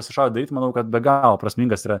pasišauja daryti, manau, kad be galo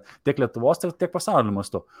prasmingas yra tiek Lietuvos, tiek pasaulio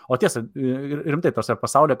mastu. O tiesa, rimtai, tarsi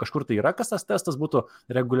pasaulyje kažkur tai yra, kas tas testas būtų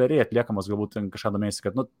reguliariai atliekamas, galbūt kažką domėsi,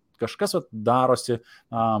 kad kažkas darosi,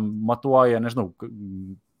 matuoja, nežinau,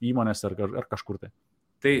 įmonės ar kažkur tai.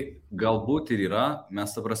 Tai galbūt ir yra,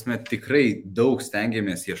 mes, ta prasme, tikrai daug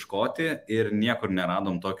stengiamės ieškoti ir niekur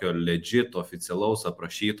neradom tokio legit, oficialaus,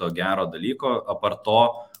 aprašyto, gero dalyko, apart to,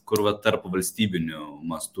 kur tarp valstybinių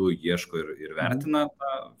mastų ieško ir vertina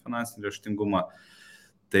tą finansinį raštingumą.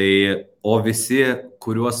 Tai, o visi,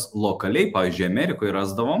 kuriuos lokaliai, pavyzdžiui, Amerikoje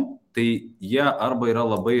rasdavom, tai jie arba yra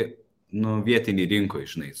labai vietiniai rinkoje,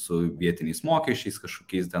 žinai, su vietiniais mokesčiais,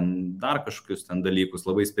 kažkokiais ten dar kažkokius ten dalykus,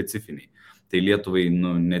 labai specifiniai. Tai Lietuvai,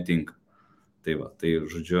 netinka. Tai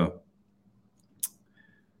žodžiu,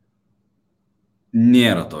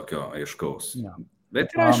 nėra tokio aiškaus. Ja.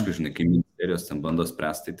 Bet ir aišku, žinai, kai ministerijos ten bando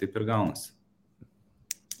spręsti, taip ir gaunasi.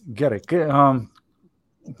 Gerai,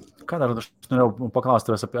 ką dar aš norėjau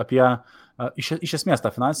paklausti apie iš esmės tą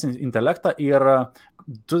finansinį intelektą ir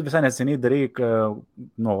tu visai neseniai darai,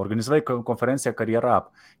 organizavai konferenciją Karjera Up.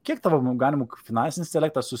 Kiek tavo ganimų finansinis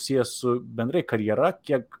intelektas susijęs su bendrai karjera,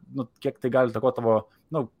 kiek tai gali įtakoti tavo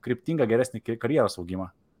kryptingą geresnį karjeros augimą?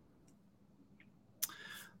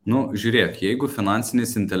 Žiūrėk, jeigu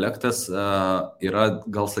finansinis intelektas yra,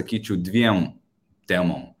 gal sakyčiau, dviem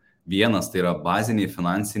temom. Vienas tai yra baziniai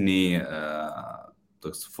finansiniai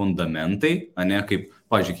toks fundamentai, ne, kaip,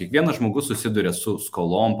 pavyzdžiui, kiekvienas žmogus susiduria su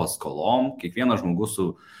skolom, paskolom, kiekvienas žmogus su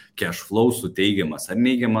cash flow, su teigiamas ar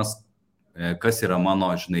neigiamas, kas yra mano,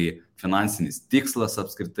 žinai, finansinis tikslas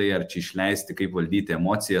apskritai, ar čia išleisti, kaip valdyti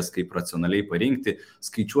emocijas, kaip racionaliai parinkti,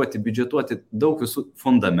 skaičiuoti, biudžetuoti, daug visų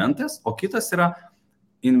fundamentas, o kitas yra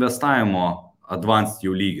investavimo advanced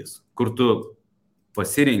jau lygis, kur tu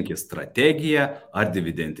pasirinki strategiją, ar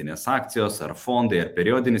dividendinės akcijos, ar fondai, ar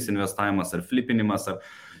periodinis investavimas, ar flipinimas, ar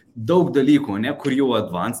daug dalykų, ne, kur jau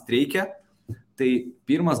advanced reikia. Tai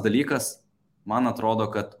pirmas dalykas, man atrodo,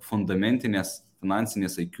 kad fundamentinės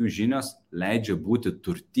finansinės IQ žinios leidžia būti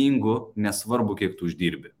turtingu, nesvarbu, kiek tu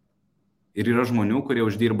uždirbi. Ir yra žmonių, kurie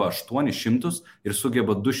uždirba 800 ir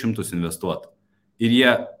sugeba 200 investuoti.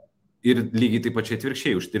 Ir lygiai taip pačiai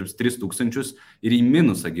atvirkščiai uždirbs 3000 ir į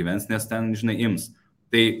minusą gyvens, nes ten, žinai, ims.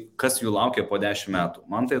 Tai kas jų laukia po 10 metų?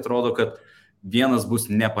 Man tai atrodo, kad vienas bus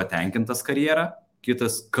nepatenkintas karjerą,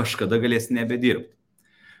 kitas kažkada galės nebedirbti.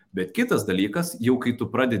 Bet kitas dalykas, jau kai tu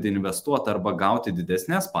pradedi investuoti arba gauti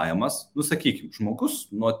didesnės pajamas, sakykime, žmogus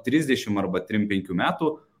nuo 30 arba 35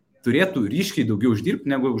 metų turėtų ryškiai daugiau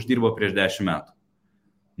uždirbti, negu uždirbo prieš 10 metų.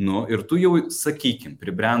 Ir tu jau, sakykime,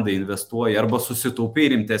 pribrendai investuoji arba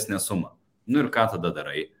susitaupai rimtesnę sumą. Ir ką tada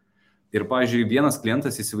darai? Ir, pavyzdžiui, vienas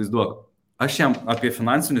klientas įsivaizduok, aš jam apie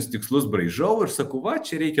finansinius tikslus braižau ir sakau,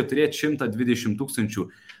 čia reikia turėti 120 000,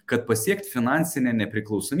 kad pasiekti finansinę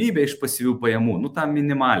nepriklausomybę iš pasyvių pajamų, tą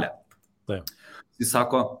minimalę. Taip. Jis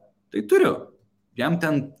sako, tai turiu, jam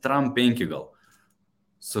ten tram 5 gal.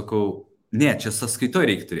 Sakau, ne, čia sąskaitoj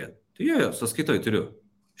reikia turėti. Tai jo, sąskaitoj turiu,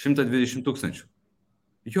 120 000.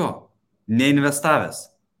 Jo, neinvestavęs.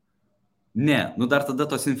 Ne, dar tada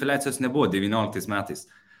tos infliacijos nebuvo 19 metais.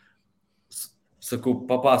 Sakau,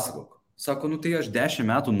 papasakok. Sako, tai aš 10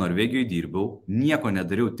 metų Norvegijoje dirbau, nieko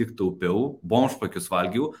nedariau, tik taupiau, bomžpakius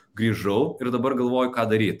valgiau, grįžau ir dabar galvoju, ką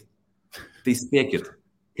daryti. Tai spėkit,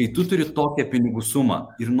 kai tu turi tokią pinigų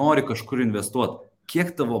sumą ir nori kažkur investuoti,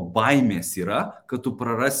 kiek tavo baimės yra, kad tu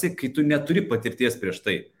prarasi, kai tu neturi patirties prieš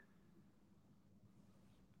tai.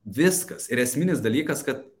 Viskas. Ir esminis dalykas,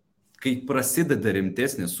 kad kai prasideda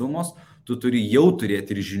rimtesnės sumos, tu turi jau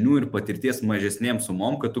turėti ir žinių, ir patirties mažesnėm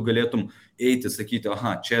sumom, kad tu galėtum eiti, sakyti,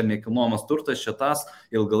 čia nekilnojamas turtas, čia tas,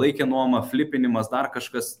 ilgalaikė nuoma, flipinimas, dar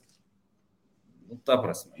kažkas. Ta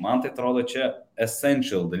prasme, man tai atrodo čia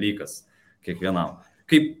essential dalykas kiekvienam.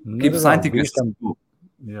 Kaip santykiuose,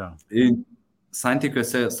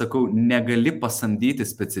 santykiuose, sakau, negali pasamdyti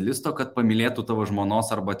specialisto, kad pamylėtų tavo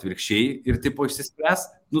žmonos arba atvirkščiai ir tipo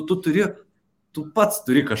išsispręs, tu pats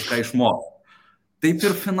turi kažką išmokti. Taip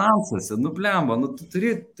ir finansuose, blemba, tu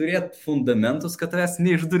turi turėti fundamentus, kad tavęs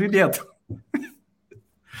neišdurinėtų.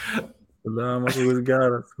 Blemba, toks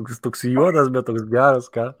geras, toks juodas, bet toks geras,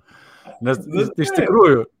 ką? Nes iš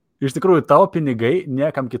tikrųjų, tavo pinigai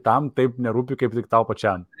niekam kitam taip nerūpi, kaip tik tau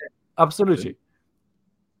pačiam. Absoliučiai.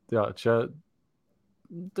 Jo, čia,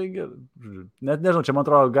 taigi, net nežinau, čia man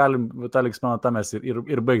atrodo, galim, Vitalijus, mano tamės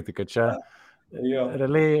ir baigti, kad čia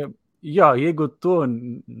realiai... Jo, jeigu tu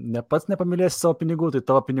pats nepamylėsi savo pinigų, tai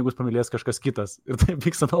tavo pinigus pamylės kažkas kitas. Ir tai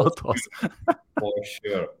vyksta nuolatos. O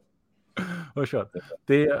sure.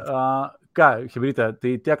 Tai ką, Chebrytė,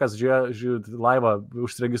 tai tie, kas žiūri laivą,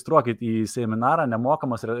 užsiregistruokit į seminarą,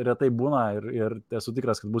 nemokamas, retai būna ir esu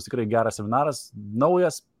tikras, kad bus tikrai geras seminaras.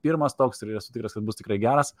 Naujas, pirmas toks ir esu tikras, kad bus tikrai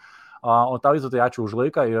geras. O tau, Vytautai, ačiū už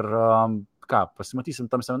laiką ir pasimatysim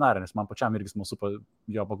tam seminarė, nes man pačiam irgi smalsu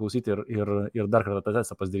jo paklausyti ir dar kartą tą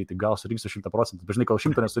testą pasidaryti. Gal surinksiu 100%. Dažnai, kol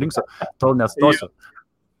 100 nesurinksiu, tol nestosiu.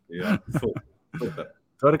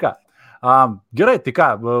 Tvarka. Gerai, tai ką,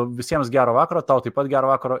 visiems gero vakaro, tau taip pat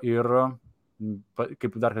gero vakaro ir,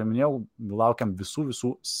 kaip dar minėjau, laukiam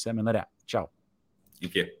visų seminare. Čiau.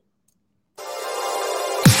 Iki.